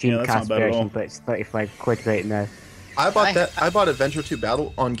the Yeah, that's not Dreamcast bad at all. version, but it's £35 right now. I bought Adventure 2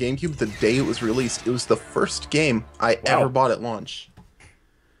 Battle on GameCube the day it was released. It was the first game I ever bought at launch.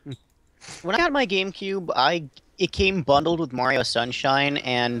 When I got my GameCube, it came bundled with Mario Sunshine,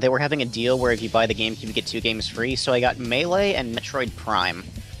 and they were having a deal where if you buy the GameCube, you get 2 games free. So I got Melee and Metroid Prime.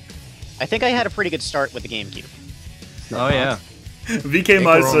 I think I had a pretty good start with the GameCube. Oh yeah. VK we're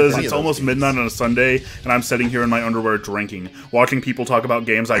Mai on says, plenty it's of those almost games." midnight on a Sunday, and I'm sitting here in my underwear drinking, watching people talk about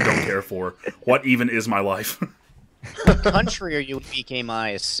games I don't care for. What even is my life? What country are you in, BK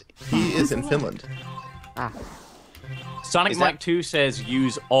Mice? He is in Finland. Sonic Is that- Mike 2 says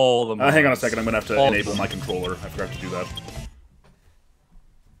use all the mods. Hang on a second, I'm going to have to All- enable my controller. I forgot to do that.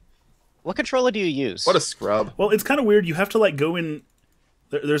 What controller do you use? What a scrub. Well, it's kind of weird. You have to, like, go in...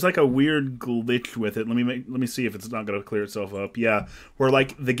 There's, like, a weird glitch with it. Let me see if it's not going to clear itself up. Yeah, where,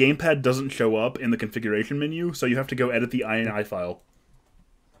 like, the gamepad doesn't show up in the configuration menu, so you have to go edit the INI file.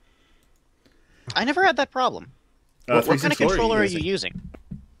 I never had that problem. What kind of 360. controller are you using?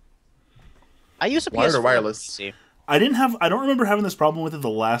 I use a PS4. Wired or wireless? See. I don't remember having this problem with it the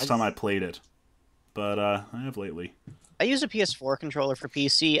last time I played it. But, I have lately. I use a PS4 controller for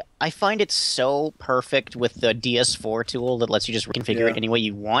PC. I find it so perfect with the DS4 tool that lets you just reconfigure it any way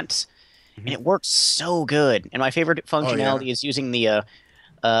you want. And it works so good. And my favorite functionality is using the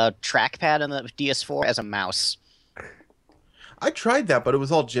trackpad on the DS4 as a mouse. I tried that, but it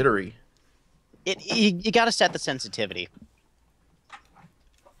was all jittery. You got to set the sensitivity.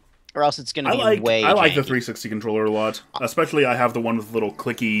 Or else it's going to I be way like the janky. 360 controller a lot. Especially I have the one with the little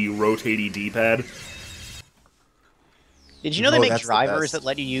clicky, rotatey D-pad. Did you know they make that's the drivers best. that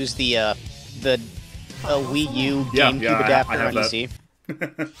let you use the Wii U Yeah, GameCube yeah, I adapter have on that. PC?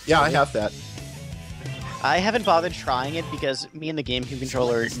 Yeah, I have that. I haven't bothered trying it because me and the GameCube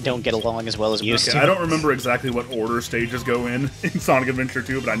controller don't get along as well as we used Okay, to. I don't remember exactly what order stages go in Sonic Adventure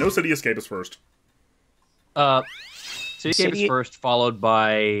 2, but I know City Escape is first. Cityscape City- is first, followed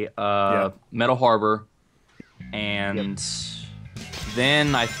by Metal Harbor, and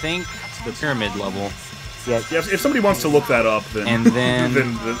then I think the Pyramid level. Yeah, if somebody wants to look that up, then And then-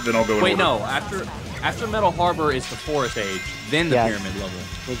 then I'll go in Wait, order. no. After Metal Harbor is the Forest Age, then the Yeah. Pyramid level.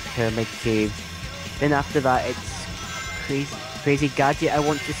 Big Pyramid Cave. Then after that, it's Crazy Gadget, I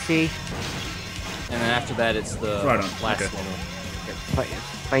want to say. And then after that, it's the Right on, last okay. level.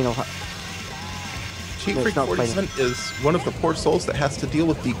 Final. Cheat No, Freak it's not 47 is one of the poor souls that has to deal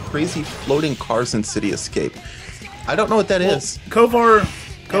with the crazy floating cars in City Escape. I don't know what that is. Kovar,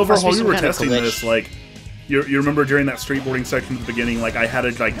 must be while you some were kind of testing glitch. this, like, you remember during that streetboarding section at the beginning, like, I had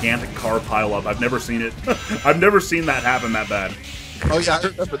a gigantic car pile up. I've never seen it. I've never seen that happen that bad. Oh yeah, I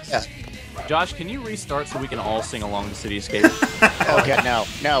remember that. Josh, can you restart so we can all sing along to Cityscape? Okay,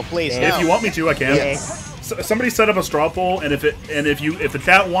 no, please, no. If you want me to, I can. Yes. Somebody set up a straw poll, and if the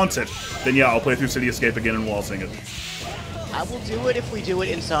chat wants it, then yeah, I'll play through City Escape again and we'll all sing it. I will do it if we do it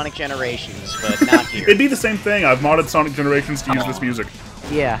in Sonic Generations, but not here. It'd be the same thing. I've modded Sonic Generations to use this music.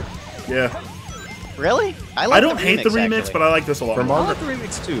 Yeah. Yeah. Really? I don't hate the remix, but I like this a lot For more. I like the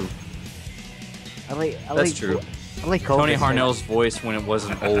remix too. That's true. I like all Tony this, Harnell's voice when it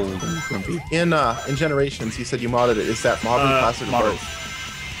wasn't old and grumpy. In Generations, you said you modded it. Is that modern, classic, or modern. both?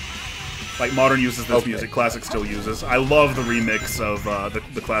 Like, Modern uses this Okay. music, Classic still uses. I love the remix of,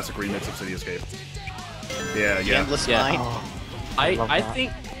 the classic remix of City Escape. Yeah, yeah. Endless Yeah. Mind. I love I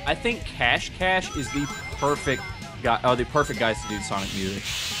that. think Cash Cash is the perfect the perfect guys to do Sonic music.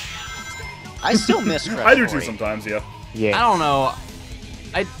 I still miss Crash I do too 40. sometimes, yeah. Yeah. I don't know.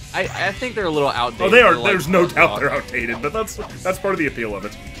 I think they're a little outdated. Oh, they are. They're like There's no butt doubt rock. they're outdated, but that's part of the appeal of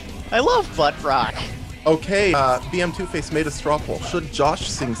it. I love butt rock. Okay, BM Two Face made a straw poll. Should Josh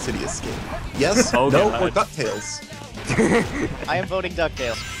sing City Escape? Yes, Oh, no, God. or DuckTales? I am voting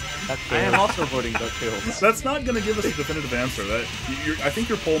DuckTales. I am also voting DuckTales. That's not going to give us a definitive answer. I think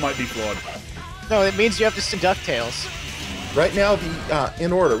your poll might be flawed. No, it means you have to sing DuckTales. Right now,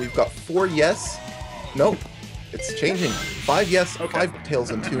 in order, we've got 4 yes. No, it's changing. 5 yes, Okay. 5 tails,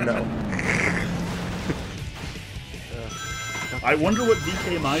 and 2 no. I wonder what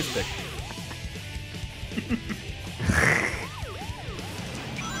DK Mize picked.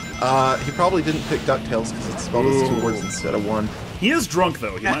 He probably didn't pick DuckTales because it's spelled as 2 words instead of 1. He is drunk,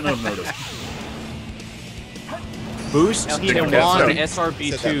 though. You might not have noticed. Boost Now, he and didn't Juan want it.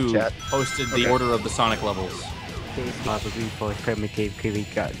 SRB2 Said that in chat. posted the Okay. order of the Sonic levels. Marvel Reforce, Primitive,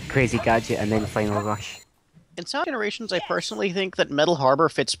 Crazy Gadget, and then Final Rush. In Sonic Generations, I personally think that Metal Harbor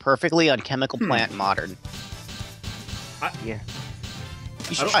fits perfectly on Chemical Plant Modern. Yeah.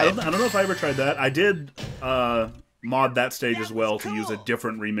 You should I try it. don't know if I ever tried that. I did mod that stage as well to use a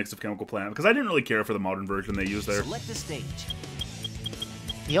different remix of Chemical Plant because I didn't really care for the modern version they used there. Select the stage.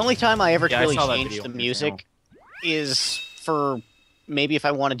 The only time I ever Yeah, I really saw that changed video the on your music is for maybe if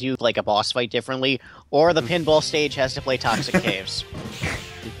I want to do like a boss fight differently, or the pinball stage has to play Toxic Caves.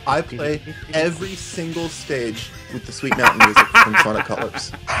 I play every single stage with the Sweet Mountain music from Sonic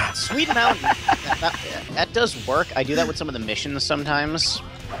Colors. Sweet Mountain, that does work. I do that with some of the missions sometimes.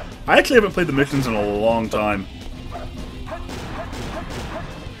 I actually haven't played the missions in a long time.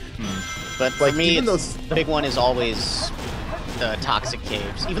 But for Like, me, even it's- those- the big one is always Toxic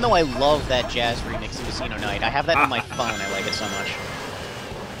Caves. Even though I love that jazz remix of Casino Night, I have that on my phone. I like it so much.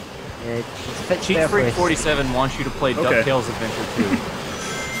 Yeah, it fits Cheat there Freak for 47 wants you to play Okay. DuckTales Adventure 2.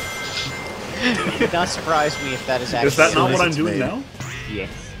 It would not surprise me if that is actually. Is that not soon what as I'm it's doing made. now? Yes.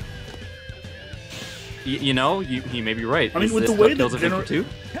 You know, he may be right. I mean, Is with this the way DuckTales that Adventure 2?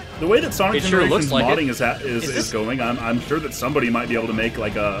 The way that Sonic It sure Generations looks like modding it. is this- going, I'm sure that somebody might be able to make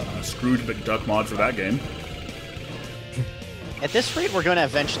like a Scrooge McDuck mod for that game. At this rate, we're going to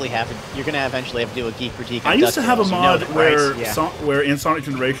eventually have to. You're going to eventually have to do a geek critique. Of I used to have a DuckTales. You know mod the where price. yeah. where in Sonic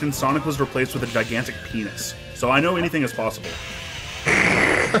Generations Sonic was replaced with a gigantic penis. So I know anything is possible.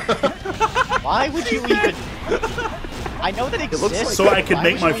 Why would you even? I know that looks exists. like- So I could Why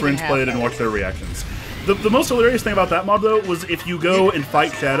make would my you even friends have play it that? and watch their reactions. The most hilarious thing about that mod though was if you go and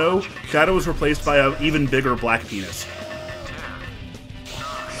fight Shadow, Shadow is replaced by an even bigger black penis.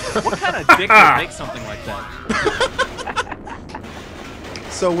 What kind of dick would make something like that?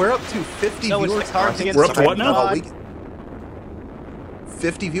 So we're up to 50 So it's viewers. the Cards I think Against We're up to what Humanity now? all weekend.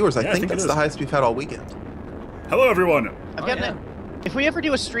 50 viewers. I Yeah, I think think it that's is. the highest we've had all weekend. Hello everyone. I've Oh, got yeah. an- If we ever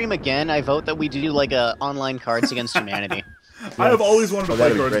do a stream again, I vote that we do like a online Cards Against Humanity. I have always wanted to Oh, play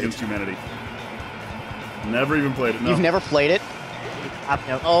that'd be Cards great. Against Humanity. Never even played it. No. You've never played it?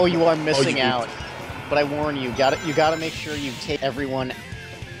 No. Oh, you are missing you- out. But I warn you, you gotta make sure you take everyone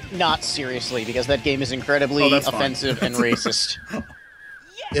not seriously because that game is incredibly Oh, that's fine. offensive and racist.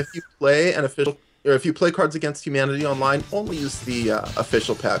 If you play an official, or if you play Cards Against Humanity online, only use the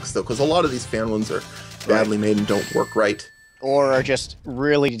official packs though, because a lot of these fan ones are badly made and don't work right. Or are just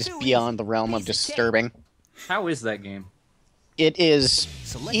really just beyond the realm of disturbing. How is that game? It is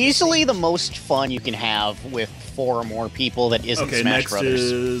easily the most fun you can have with 4 or more people that isn't Okay, Smash next Brothers.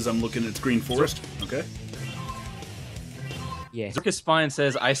 is I'm looking at Green Forest. Okay. Yeah. Zirkus Spine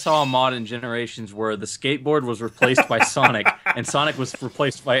says, I saw a mod in Generations where the skateboard was replaced by Sonic, and Sonic was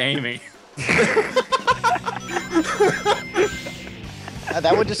replaced by Amy.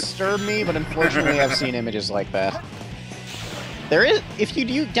 That would disturb me, but unfortunately I've seen images like that. There is, if you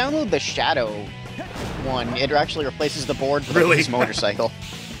do download the Shadow one, it actually replaces the board with Really? his motorcycle.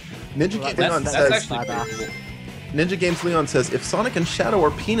 Ninja Games Leon That's says, actually pretty cool. Ninja Games Leon says, if Sonic and Shadow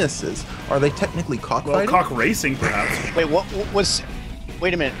are penises, are they technically Well, cockfighting? cock racing perhaps. Wait, what was...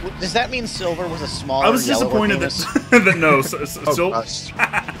 Wait a minute, does that mean Silver was a smaller, I was yellower disappointed penis? that no. Oh, gosh.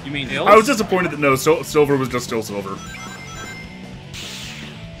 You mean I was disappointed that no. Silver was just still Silver.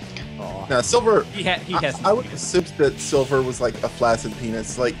 Now, Silver, He has. I would assume that Silver was like a flaccid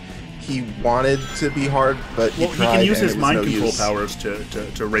penis. Like, he wanted to be hard, but Well, he tried can use and his it was mind no control use. powers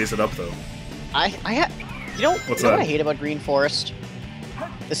to raise it up though. You know, What's you know what that? I hate about Green Forest?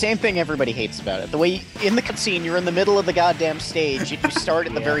 The same thing everybody hates about it. The way, in the cutscene, you're in the middle of the goddamn stage, and you start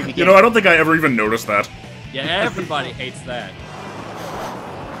at the very beginning. You know, I don't think I ever even noticed that. Yeah, everybody hates that.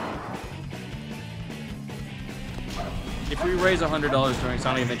 if we raise $100 during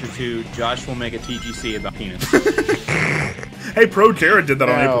Sonic Adventure 2, Josh will make a TGC about penis. Hey, Pro Jared did that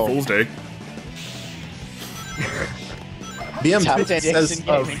on No. April Fool's Day. Top BM2 10 says dicks in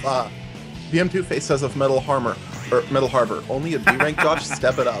of gaming. BM2 Face says of Metal Harbor, only a B rank. Josh,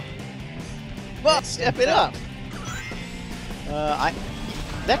 step it up. Well, step it up.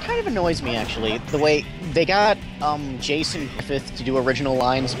 That kind of annoys me actually. The way they got Jason Griffith to do original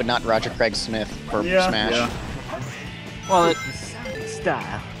lines, but not Roger Craig Smith for Smash. Yeah. Well,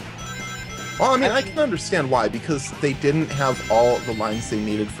 Style. Well, I mean, I can understand why, because they didn't have all the lines they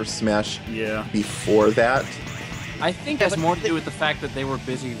needed for Smash Yeah. before that. I think it has more to do with the fact that they were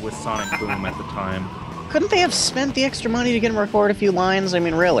busy with Sonic Boom at the time. Couldn't they have spent the extra money to get him to record a few lines? I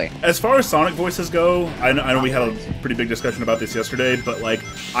mean, really? As far as Sonic voices go, I know we had a pretty big discussion about this yesterday, but like,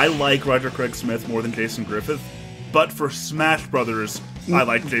 I like Roger Craig Smith more than Jason Griffith. But for Smash Brothers, I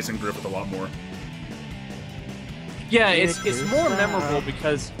like Jason Griffith a lot more. Yeah, it's more memorable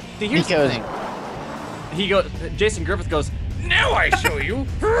because here's the Because- thing. Jason Griffith goes, "Now I show you."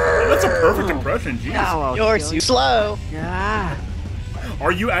 That's a perfect impression, jeez. Now You're too slow. Ah.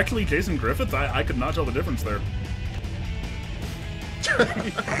 Are you actually Jason Griffith? I could not tell the difference there.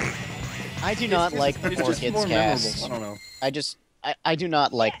 I do not like the It's Four just Kids more memorable. cast. I don't know. I do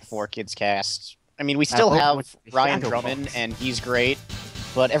not like the Four Kids cast. I mean, we still hope have it's the Ryan Shadow Drummond, Box. and he's great.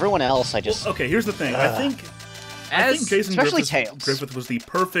 But everyone else, I just... Okay, here's the thing. I think Jason especially Griffith, Tails. was the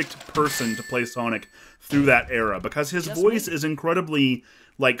perfect person to play Sonic through that era because his voice is incredibly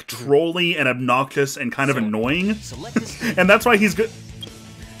like trolly and obnoxious and kind of annoying, and that's why he's good.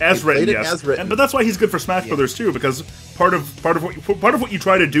 As He written, played it yes, as written. but that's why he's good for Smash Brothers too. Because part of what you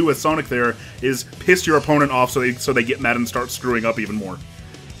try to do with Sonic there is piss your opponent off so they get mad and start screwing up even more.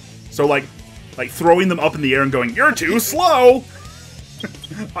 So like throwing them up in the air and going, "You're too slow."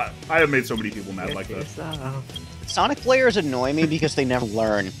 I have made so many people mad like that. Sonic players annoy me because they never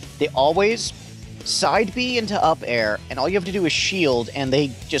learn. They always side B into up air, and all you have to do is shield, and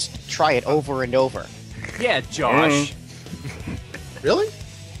they just try it over and over. Yeah, Josh. Really?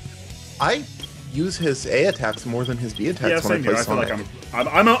 I use his A attacks more than his B attacks Yeah, when same I here. play I feel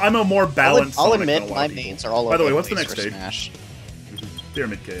Sonic. like I'm a more balanced. I'll Sonic admit than a lot my of people. mains are all over By the way, the what's the place next for stage? Smash.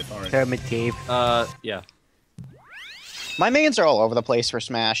 Pyramid Cave. All right. Pyramid Cave. Yeah. My mains are all over the place for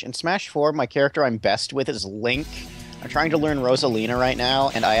Smash. In Smash 4, my character I'm best with is Link. I'm trying to learn Rosalina right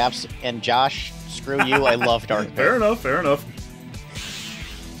now, and and Josh, screw you, I love Dark Fair Pit. enough. Fair enough.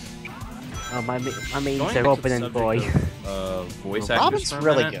 Oh, my mains Going are back to Robin the and subject Boy. of, voice actors Robin's for a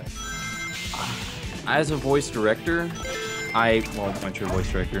really minute, good. As a voice director, I'm not your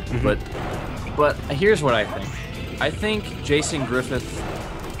voice director, but here's what I think. I think Jason Griffith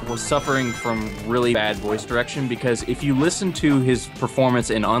was suffering from really bad voice direction because if you listen to his performance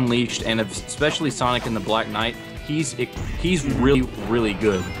in Unleashed and especially Sonic and the Black Knight, he's really, really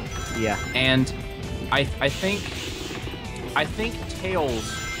good. Yeah. And I think Tails,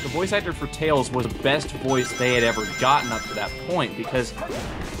 the voice actor for Tails, was the best voice they had ever gotten up to that point because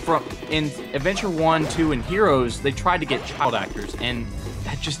in Adventure 1, 2, and Heroes, they tried to get child actors and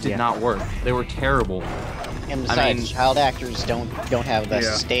that just did not work. They were terrible. And besides, child actors don't have the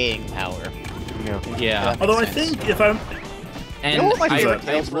staying power. No. Yeah. Although I think if I'm And You know what my favorite I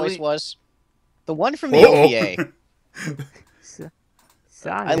Tails really- voice was? The one from the Uh-oh. OVA. I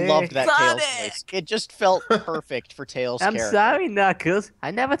Sonic. loved that Tails voice. It just felt perfect for Tails' I'm character. sorry, Knuckles.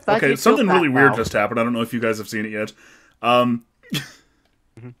 I never thought okay, you'd something feel really that weird now. just happened. I don't know if you guys have seen it yet.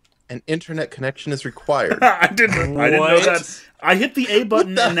 An internet connection is required. I didn't know What? that. I hit the A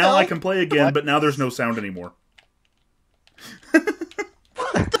button the and now I hell? can play again, but now there's no sound anymore.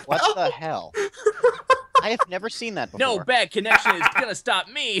 What the hell? I have never seen that before. No bad connection is gonna stop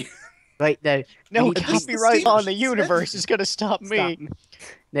me. Right now. No we need to- copyright on the universe is gonna stop me. Stop.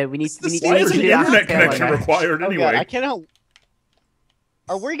 No, we need. We need Why to is an do that internet spell connection now. required Oh god, anyway? I cannot.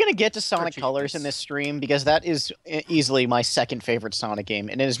 Are we gonna get to Sonic Colors in this stream? Because that is easily my second favorite Sonic game,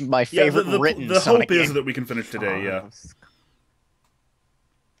 and it is my Yeah, favorite the written hope Sonic is game. that we can finish today, yeah.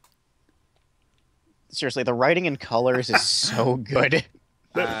 Seriously, the writing in Colors is so good.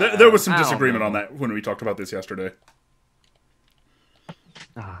 There was some I don't disagreement on know. that when we talked about this yesterday.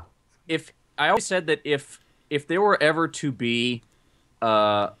 Ah. If I always said that if there were ever to be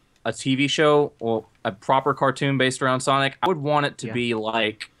a TV show or a proper cartoon based around Sonic, I would want it to Yeah. be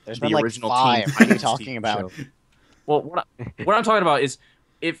like There's the been like original 5. Teen What are you Titans talking TV about? show. Well, what I'm talking about is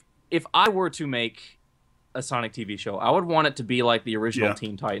if I were to make a Sonic TV show, I would want it to be like the original Yeah.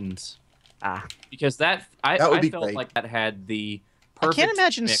 Teen Titans Ah. because That would I be felt great. like that had the I perfect can't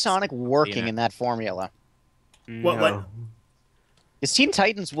imagine mix Sonic of working being in that formula. Well, No. His Teen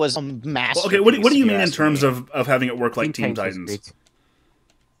Titans was a masterpiece. Okay, what do you mean in ask terms me. of having it work like Teen Titans was Titans? good.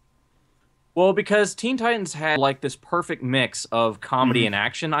 Well, because Teen Titans had like this perfect mix of comedy and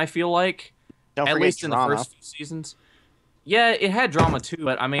action, I feel like. Don't At forget least in the drama. first few seasons. Yeah, it had drama too,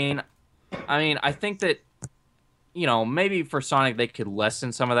 but I mean, I think that, you know, maybe for Sonic they could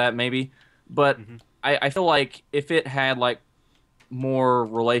lessen some of that, maybe. But I feel like if it had like more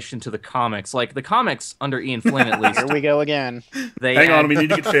relation to the comics, like the comics under Ian Flynn at least, Here we go again. they Hang add, on, we need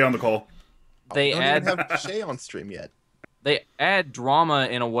to get Shay on the call. they We don't add even have Shay on stream yet. they add drama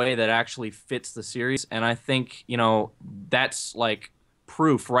in a way that actually fits the series, and I think, you know, that's like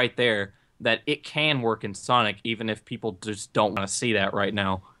proof right there that it can work in Sonic, even if people just don't want to see that right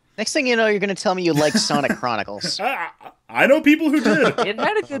now. Next thing you know, you're going to tell me you like Sonic Chronicles. I know people who did. It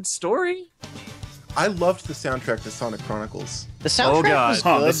had a good story. I loved the soundtrack to Sonic Chronicles. The soundtrack God. was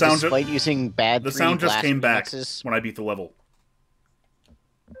Huh, the good sound ju- despite using bad The 3D sound just blast came back remixes. when I beat the level.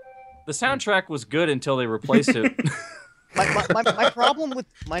 The soundtrack was good until they replaced it. My problem with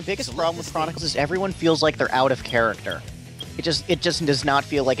my biggest problem with Chronicles is everyone feels like they're out of character. It just does not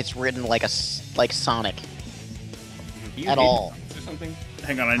feel like it's written like Sonic at all. Or something.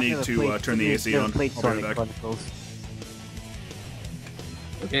 Hang on, I need Never to played- turn the AC never on. played I'll be right Sonic back. Chronicles.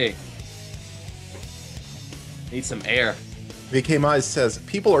 Okay. Need some air. VK Mize says,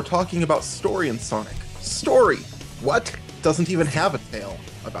 people are talking about story in Sonic. Story? What? Doesn't even have a tale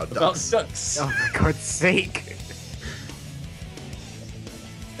about About ducks. ducks. Oh, for God's sake.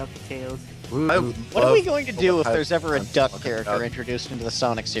 DuckTales. I Woo. What are we love going to people do that if have there's ever a fun duck talking character about- introduced into the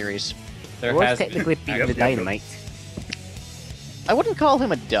Sonic series? There It was has technically been. Pete Yep, the yep. Dynamite. I wouldn't call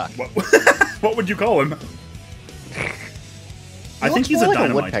him a duck. What, what would you call him? I think looks he's more a like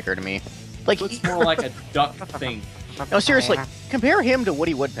dynamite. a woodpecker to me. Like, Looks more like a duck thing. no, seriously, compare him to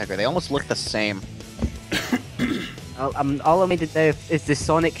Woody Woodpecker. They almost look the same. All I made it now is the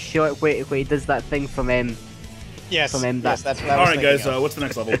Sonic shot where he does that thing from Yes, From him, yes, that- that's what I All was right, thinking guys. of. What's the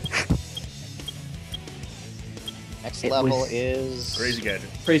next level? Next it level was- is Crazy Gadget.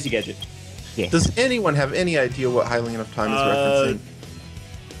 Crazy Gadget. Does anyone have any idea what Hylian of Time is referencing?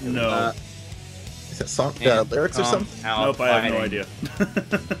 No. Is that song And lyrics or Tom something? out Nope, I have no fighting. idea.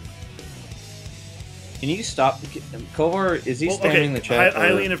 Can you stop? Kovar, is he Well, spamming okay, the chat? or-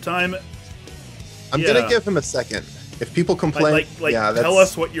 Hylian of Time. I'm Yeah. gonna give him a second. If people complain, Like yeah, that's... tell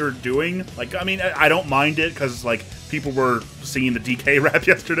us what you're doing. Like, I mean, I don't mind it because like people were singing the DK rap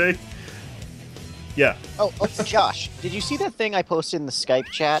yesterday. Yeah. Oh, Josh, did you see that thing I posted in the Skype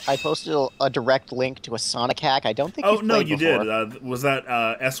chat? I posted a direct link to a Sonic hack. I don't think Oh you've no, played you before. did. Was that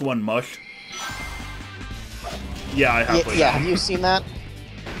S1 Mush? Yeah, I have Yeah, played yeah, that. have you seen that?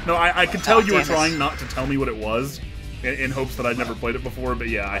 No, I could tell Oh, you were damn it. trying not to tell me what it was, in hopes that I'd never played it before. But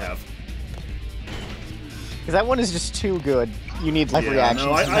yeah, I have. Because that one is just too good. You need live Yeah, reactions.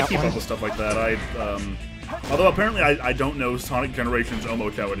 no, in I that keep one. up with stuff like that. Although apparently I don't know Sonic Generations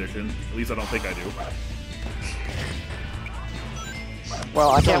Omochao Edition. At least I don't think I do.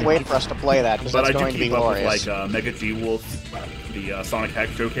 Well, I can't wait for us to play that because But that's I do going to be keep up with glorious. like Mega G Wolf, the Sonic Hack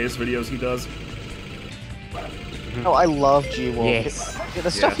Showcase videos he does. Oh, I love G-Wolf. Yes.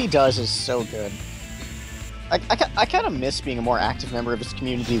 The stuff Yeah. he does is so good. I kind of miss being a more active member of his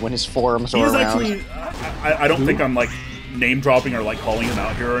community when his forums He were is around. actually. I don't think I'm like name dropping or like calling him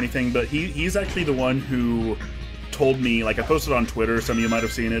out here or anything, but he's actually the one who told me, like I posted on Twitter, some of you might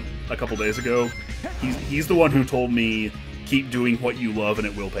have seen it a couple days ago. He's the one who told me keep doing what you love and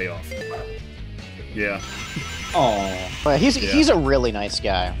it will pay off. Yeah. Aw. But Yeah. he's a really nice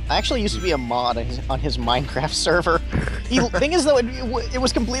guy. I actually used to be a mod on his Minecraft server. Thing is, though, it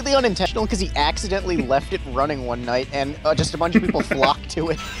was completely unintentional because he accidentally left it running one night, and just a bunch of people flocked to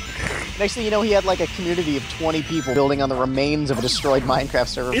it. Next thing you know, he had like a community of 20 people building on the remains of a destroyed Minecraft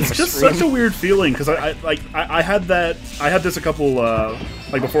server. It's from a just stream. such a weird feeling because I had this a couple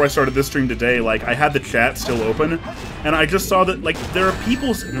like before I started this stream today. Like I had the chat still open, and I just saw that like there are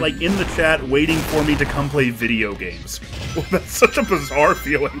people like in the chat waiting for me to come play video games. Well, that's such a bizarre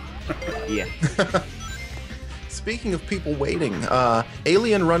feeling. Yeah. Speaking of people waiting,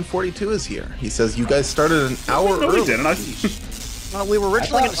 Alien Run 42 is here. He says you guys started an hour No, early. we didn't. Well, we were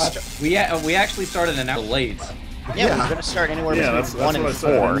originally going to we actually started an hour late. we were going to start anywhere Yeah, between that's 1 what and I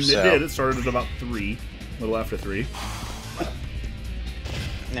said. 4. And So. It did. It started at about 3, a little after 3.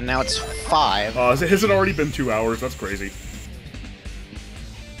 And now it's 5. Has it already been 2 hours? That's crazy.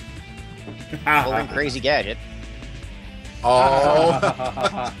 Well, then Crazy Gadget.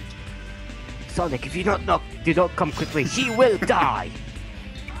 Oh, Sonic, if you do not come quickly, she will die.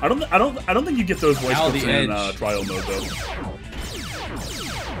 I don't think you get those voice Now clips the in edge. trial mode though.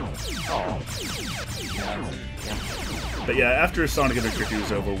 But yeah, after Sonic Adventure 2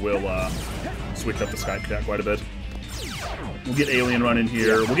 is over, we'll switch up the Sky Cadet quite a bit. We'll get Alien Run in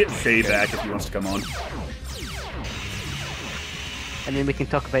here. We'll get Shay back if he wants to come on. And then we can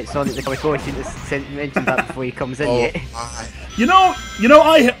talk about Sonic the Comic. Oh, I shouldn't have mentioned that before he comes in yet. You know,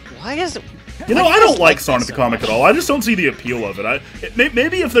 Why is it? I don't like Sonic the Comic at all. I just don't see the appeal of it.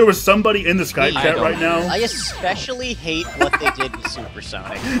 Maybe if there was somebody in the Skype chat right now. I especially hate what they did with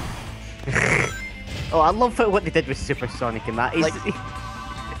Supersonic. Oh, I love what they did with Supersonic and that.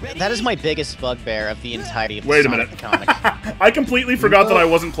 That is my biggest bugbear of the entirety of the Wait a Sonic minute. the Comic. I completely forgot that I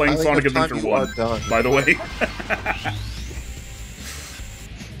wasn't playing think Sonic the time Adventure you are 1, done. by the way.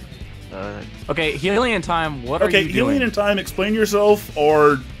 Okay, Helium Time, what are you doing? Helium in Time, explain yourself,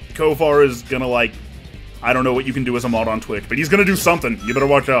 or Kofar is gonna, like, I don't know what you can do as a mod on Twitch, but he's gonna do something. You better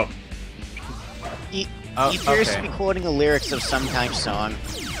watch out. He appears to okay. be quoting the lyrics of some kind of song.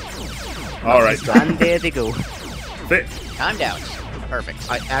 Alright. And there they go. Timed out.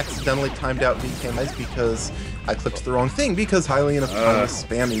 Perfect. I accidentally timed out VKMs because I clicked the wrong thing because Hylian of Time was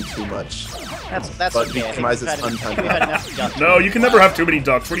spamming too much. That's But okay. I think VKMs we've is had untimed enough ducks. No, you can never have too many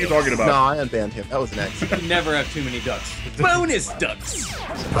ducks. What are you talking about? No, I unbanned him. That was an accident. You never have too many ducks. Bonus ducks!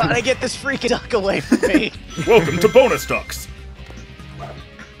 Gotta get this freaking duck away from me. Welcome to Bonus Ducks.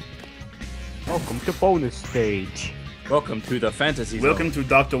 Welcome to bonus stage. Welcome to the fantasy zone. Welcome to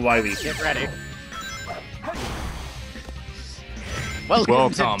Dr. Wily. Get ready.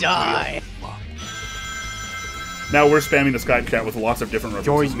 Welcome to die. Now we're spamming the Skype chat with lots of different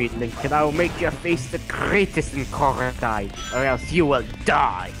references. Join me, Link, and I will make your face the greatest in Corridine, or else you will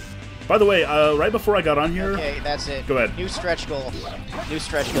die. By the way, right before I got on here, Okay, that's it. Go ahead. New stretch goal. New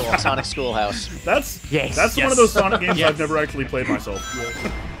stretch goal. Sonic Schoolhouse. that's Yes. one of those Sonic games I've never actually played myself.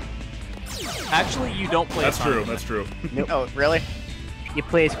 Actually, you don't play That's Sonic. true. That's true. Oh, really? You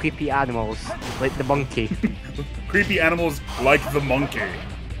play as creepy animals, like the monkey. Creepy animals like the monkey.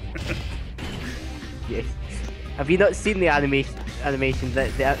 Yes. Have you not seen the animation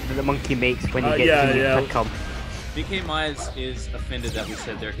that the monkey makes when you get yeah, to yeah. come? BK Mize is offended that we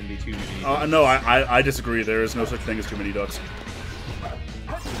said there can be too many. No, I disagree. There is no such thing as too many ducks.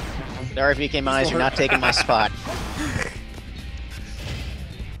 Sorry, VK Mize, you're not taking my spot.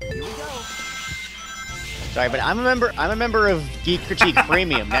 Sorry, but I'm a member of Geek Critique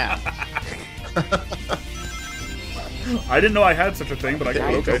Premium now. I didn't know I had such a thing, but I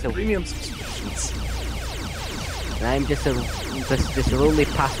Yeah, guess okay. so- Premium subscriptions. And I'm just a lonely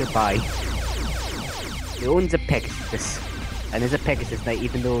passerby who owns a Pegasus. And there's a Pegasus Knight,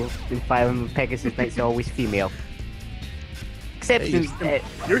 even though in Fire Emblem Pegasus Knights are always female. Except Hey, in,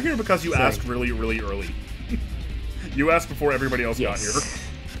 You're here because you Sorry. asked really, really early. You asked before everybody else got here.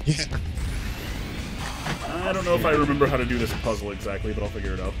 yes. I don't know if I remember how to do this puzzle exactly, but I'll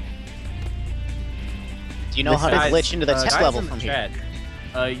figure it out. Do you know how to Guys, glitch into the test guys level in the from here?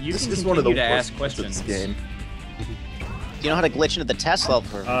 chat, you This can is one of the continue to worst ask parts of questions. this game. Do you know how to glitch into the test level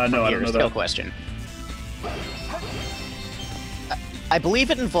from No, I here? don't know Is the real that. question. I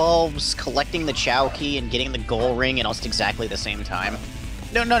believe it involves collecting the Chao key and getting the goal ring at almost exactly the same time.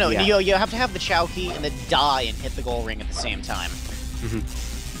 No. Yeah. You have to have the Chao key and then die and hit the goal ring at the same time.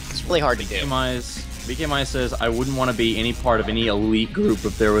 It's really hard to do. BK Mize says, I wouldn't want to be any part of any elite group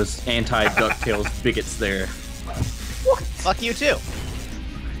if there was anti-DuckTales bigots there. Fuck you too.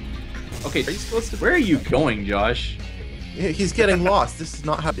 Okay, where are you going, Josh? He's getting lost. This is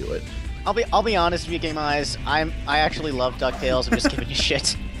not how to do it. I'll be honest with you, Game Eyes. I actually love DuckTales. I'm just giving you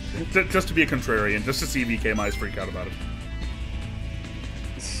shit. Just to be a contrarian, just to see VK Mize freak out about it.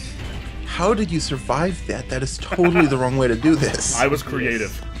 How did you survive that? That is totally the wrong way to do this. I was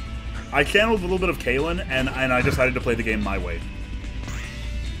creative. I channeled a little bit of Kalen, and I decided to play the game my way.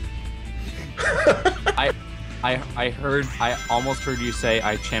 I almost heard you say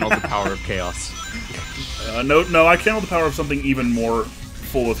I channeled the power of chaos. No, I channeled the power of something even more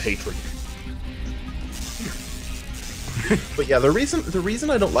full of hatred. But yeah, the reason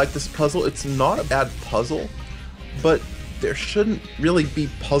I don't like this puzzle, it's not a bad puzzle, but there shouldn't really be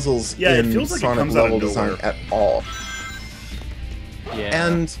puzzles Yeah, it in feels like it Sonic comes out of level design nowhere. at all. Yeah.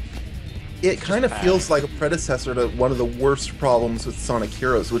 And it kind of feels like a predecessor to one of the worst problems with Sonic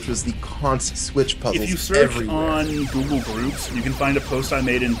Heroes, which was the constant switch puzzles If you search everywhere. on Google Groups, you can find a post I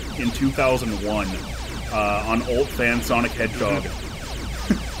made in 2001 on Alt Fan Sonic Hedgehog.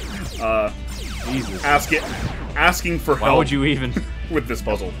 Jesus. Asking for Why help would you even? with this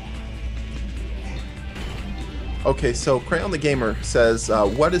puzzle. Okay, so Crayon the Gamer says,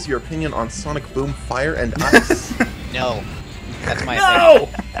 what is your opinion on Sonic Boom Fire and Ice? No, that's my No!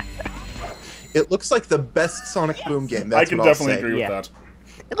 It looks like the best Sonic Boom game. I That's can what I'll definitely say. agree with Yeah. that.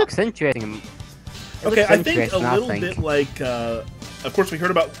 It looks interesting. Okay, looks I think a interesting, I little think. bit like. Of course, we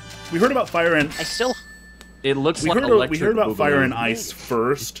heard about Fire and I still. It looks we like heard about Electric Fire and Boogaloo. Ice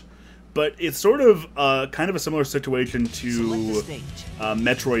first, but it's sort of kind of a similar situation to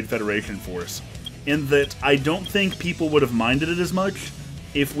Metroid Federation Force, in that I don't think people would have minded it as much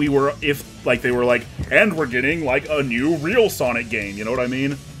if they were like, and we're getting like a new real Sonic game. You know what I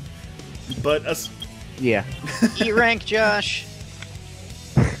mean? But Yeah. E rank, Josh.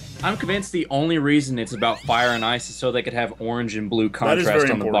 I'm convinced the only reason it's about Fire and Ice is so they could have orange and blue That is contrast very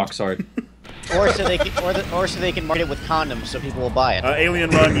on the important. box art. Or so they can, or so they can market it with condoms so people will buy it.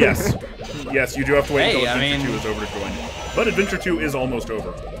 Alien Run, yes, yes, you do have to wait Hey, until I Adventure mean- 2 is over to join. But Adventure 2 is almost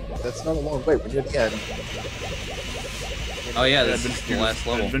over. That's not a long wait. We're near the end. Oh yeah, this is Adventure the 2 last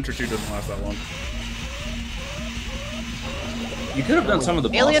level. Adventure 2 doesn't last that long. You could have done some of the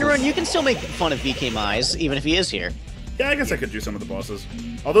bosses. Alien Run, you can still make fun of VK Mize, even if he is here. Yeah, I guess I could do some of the bosses.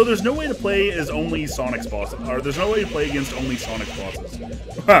 Although there's no way to play as only Sonic's bosses, or there's no way to play against only Sonic's bosses.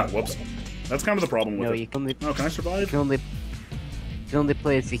 Ha, whoops. That's kind of the problem with No, it. you can only Oh, can I survive?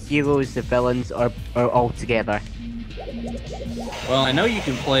 play as the heroes, the villains, or all together. Well, I know you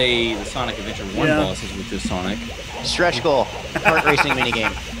can play the Sonic Adventure 1 Yeah. bosses with just Sonic. Stretch goal. Kart racing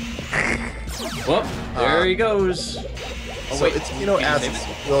minigame. Well, there he goes. Oh, So wait. it's Tino Can you asks, save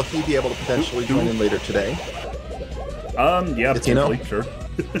it? will he be able to potentially join in later today? Yeah, It's, you know- potentially, sure.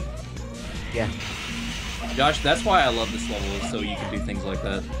 Yeah. Josh, that's why I love this level, is so you can do things like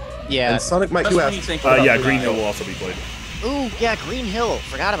that. Yeah. And Sonic might Just do when ask. you think what about Yeah, Blue Green Hill Hill? will also be played. Ooh, yeah, Green Hill.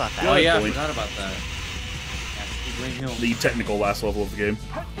 Forgot about that. Oh yeah, I Blink. forgot about that. Yeah, Green Hill. The technical last level of the game.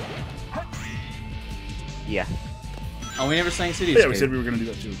 Yeah. Oh, we never sang City Yeah, we Escape. said we were going to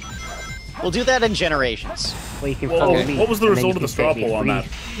do that too. We'll do that in Generations. Well, you can Well, follow me. what was the and then result you of the can set straw me poll on that?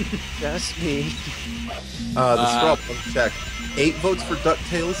 free. Just me. The straw poll check. 8 votes for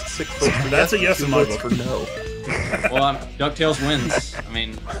DuckTales, 6 votes for That's a yes 2 in my votes book. for no. Well, DuckTales wins. I mean,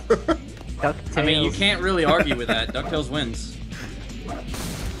 you DuckTales. can't really argue with that. DuckTales wins.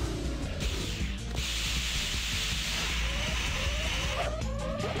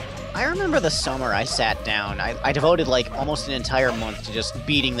 I remember the summer I sat down. I devoted like almost an entire month to just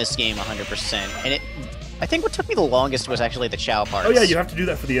beating this game 100%. And I think what took me the longest was actually the Chow parts. Oh yeah, you have to do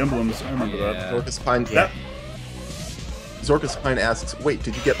that for the emblems. I remember that. Yeah. Zorkus Pine. That- Zorkus Pine asks, wait,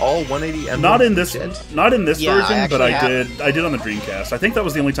 did you get all 180 emblems? Not in this, legit? not in this Yeah, I version, but actually I did on the Dreamcast. I think that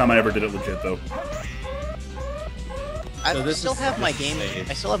was the only time I ever did it legit, though. I So this still is- have my this is game. saved.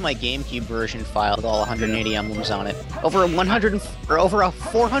 I still have my GameCube version file with all 180 emblems on it. Over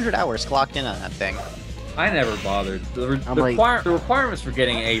 400 hours clocked in on that thing. I never bothered. The I'm like- requirements for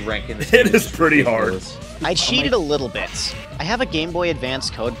getting a rank in this It game is pretty hard. ridiculous. I cheated a little bit. I have a Game Boy Advance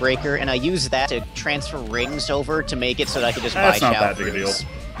code breaker, and I use that to transfer rings over to make it so that I could just That's buy not Chow that big a deal. fruits.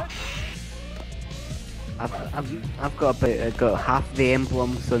 I've got half the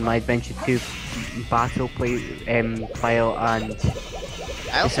emblems on my Adventure 2 battle play file, and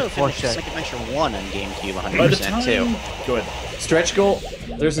I also It's a finished Porsche. Sonic Adventure 1 on GameCube By the 100% time, too. go ahead. Stretch goal.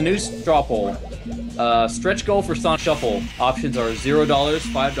 There's a new straw poll. Stretch goal for Sonic Shuffle. Options are $0,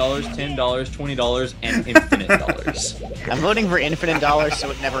 $5, $10, $20, and infinite dollars. I'm voting for infinite dollars so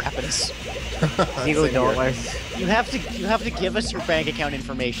it never happens. $0. You have to give us your bank account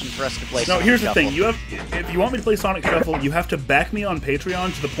information for us to play. No, Sonic here's the Shuffle. thing. If you want me to play Sonic Shuffle, you have to back me on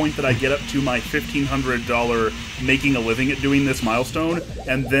Patreon to the point that I get up to my $1,500 making a living at doing this milestone,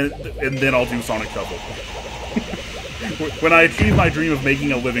 and then I'll do Sonic Shuffle. When I achieve my dream of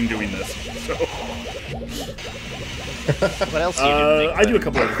making a living doing this. So, What else do you do? I do a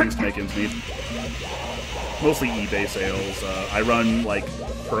couple other things to make ends meet. Mostly eBay sales. I run like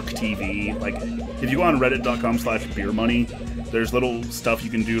Perk TV. Like, if you go on Reddit.com/beermoney, there's little stuff you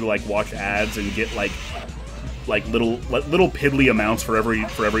can do to like watch ads and get like little piddly amounts for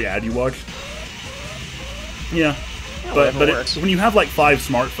every ad you watch. Yeah, but whatever works. when you have like 5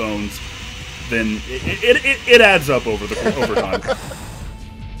 smartphones, then it adds up over time.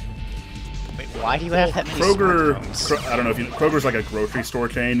 Wait, why do you have that many Kroger, smartphones? I don't know if you know, Kroger's like a grocery store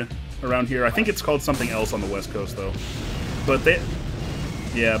chain around here. I think it's called something else on the West Coast though. But they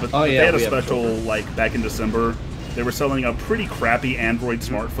had a we have special like back in December. They were selling a pretty crappy Android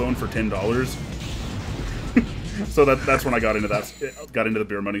smartphone for $10. So that's when I got into the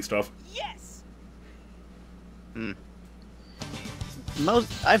beer money stuff.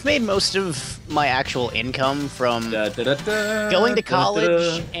 I've made most of my actual income from Da-da-da-da, going to college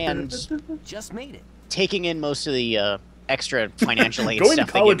da-da-da. and Just made it. taking in most of the extra financial aid Going to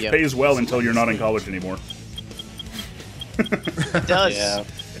stuff they college give you. pays well until you're not in college anymore. It does. Yeah.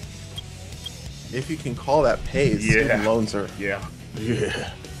 If you can call that pays, Yeah. student loans are... Yeah.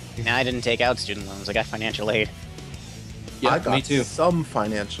 Nah, I didn't take out student loans. I got financial aid. Yeah, I got me too. some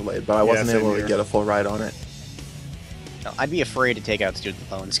financial aid, but I Yeah, wasn't same able here. to get a full ride on it. No, I'd be afraid to take out student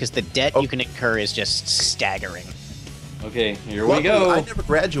loans because the debt you can incur is just staggering. Okay, here Luckily, we go. I never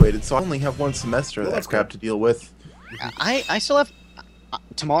graduated, so I only have one semester Well, that that's crap good. to deal with. I still have.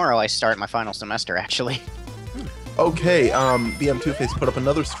 Tomorrow I start my final semester, actually. Okay, BM2 Face put up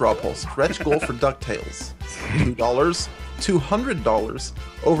another straw poll. Stretch goal for DuckTales. $2, $200,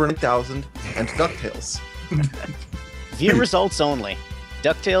 over 9,000, and DuckTales. View results only.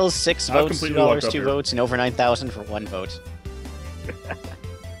 DuckTales 6 I've votes, completely locked $2 up 2 here. votes, and over 9,000 for 1 vote.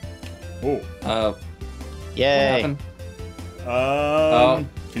 Oh. What Yay! happened?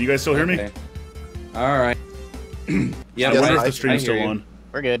 Can you guys still hear me? Okay. All right. Yeah, I Yes, wonder if I the stream's hear still you. on.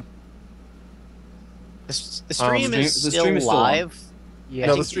 We're good. The stream is the still stream is still on. live. Yeah.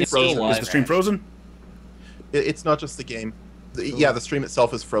 No, I the think stream it's still frozen. live. Is the stream frozen? It's not just the game. Yeah, the stream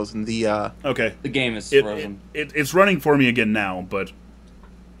itself is frozen. Okay. The game is It, frozen. it's running for me again now, but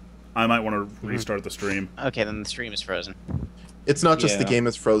I might want to restart the stream. Okay, then the stream is frozen. It's not just the Yeah. game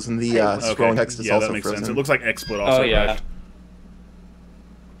is frozen. The Okay. scrolling text is Yeah, also that makes frozen. sense. It looks like XSplit also Oh, yeah. crashed.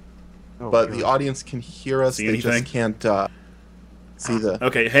 But the audience can hear us. See They anything? just can't see the.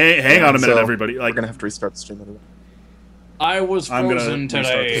 Okay, hang on a minute, so everybody. We're Like, gonna have to restart the stream anyway. I was I'm gonna frozen restart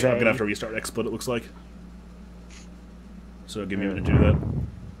today. this. I'm gonna have to restart XSplit. It looks like. So give me a minute to do that.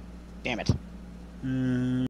 Damn it.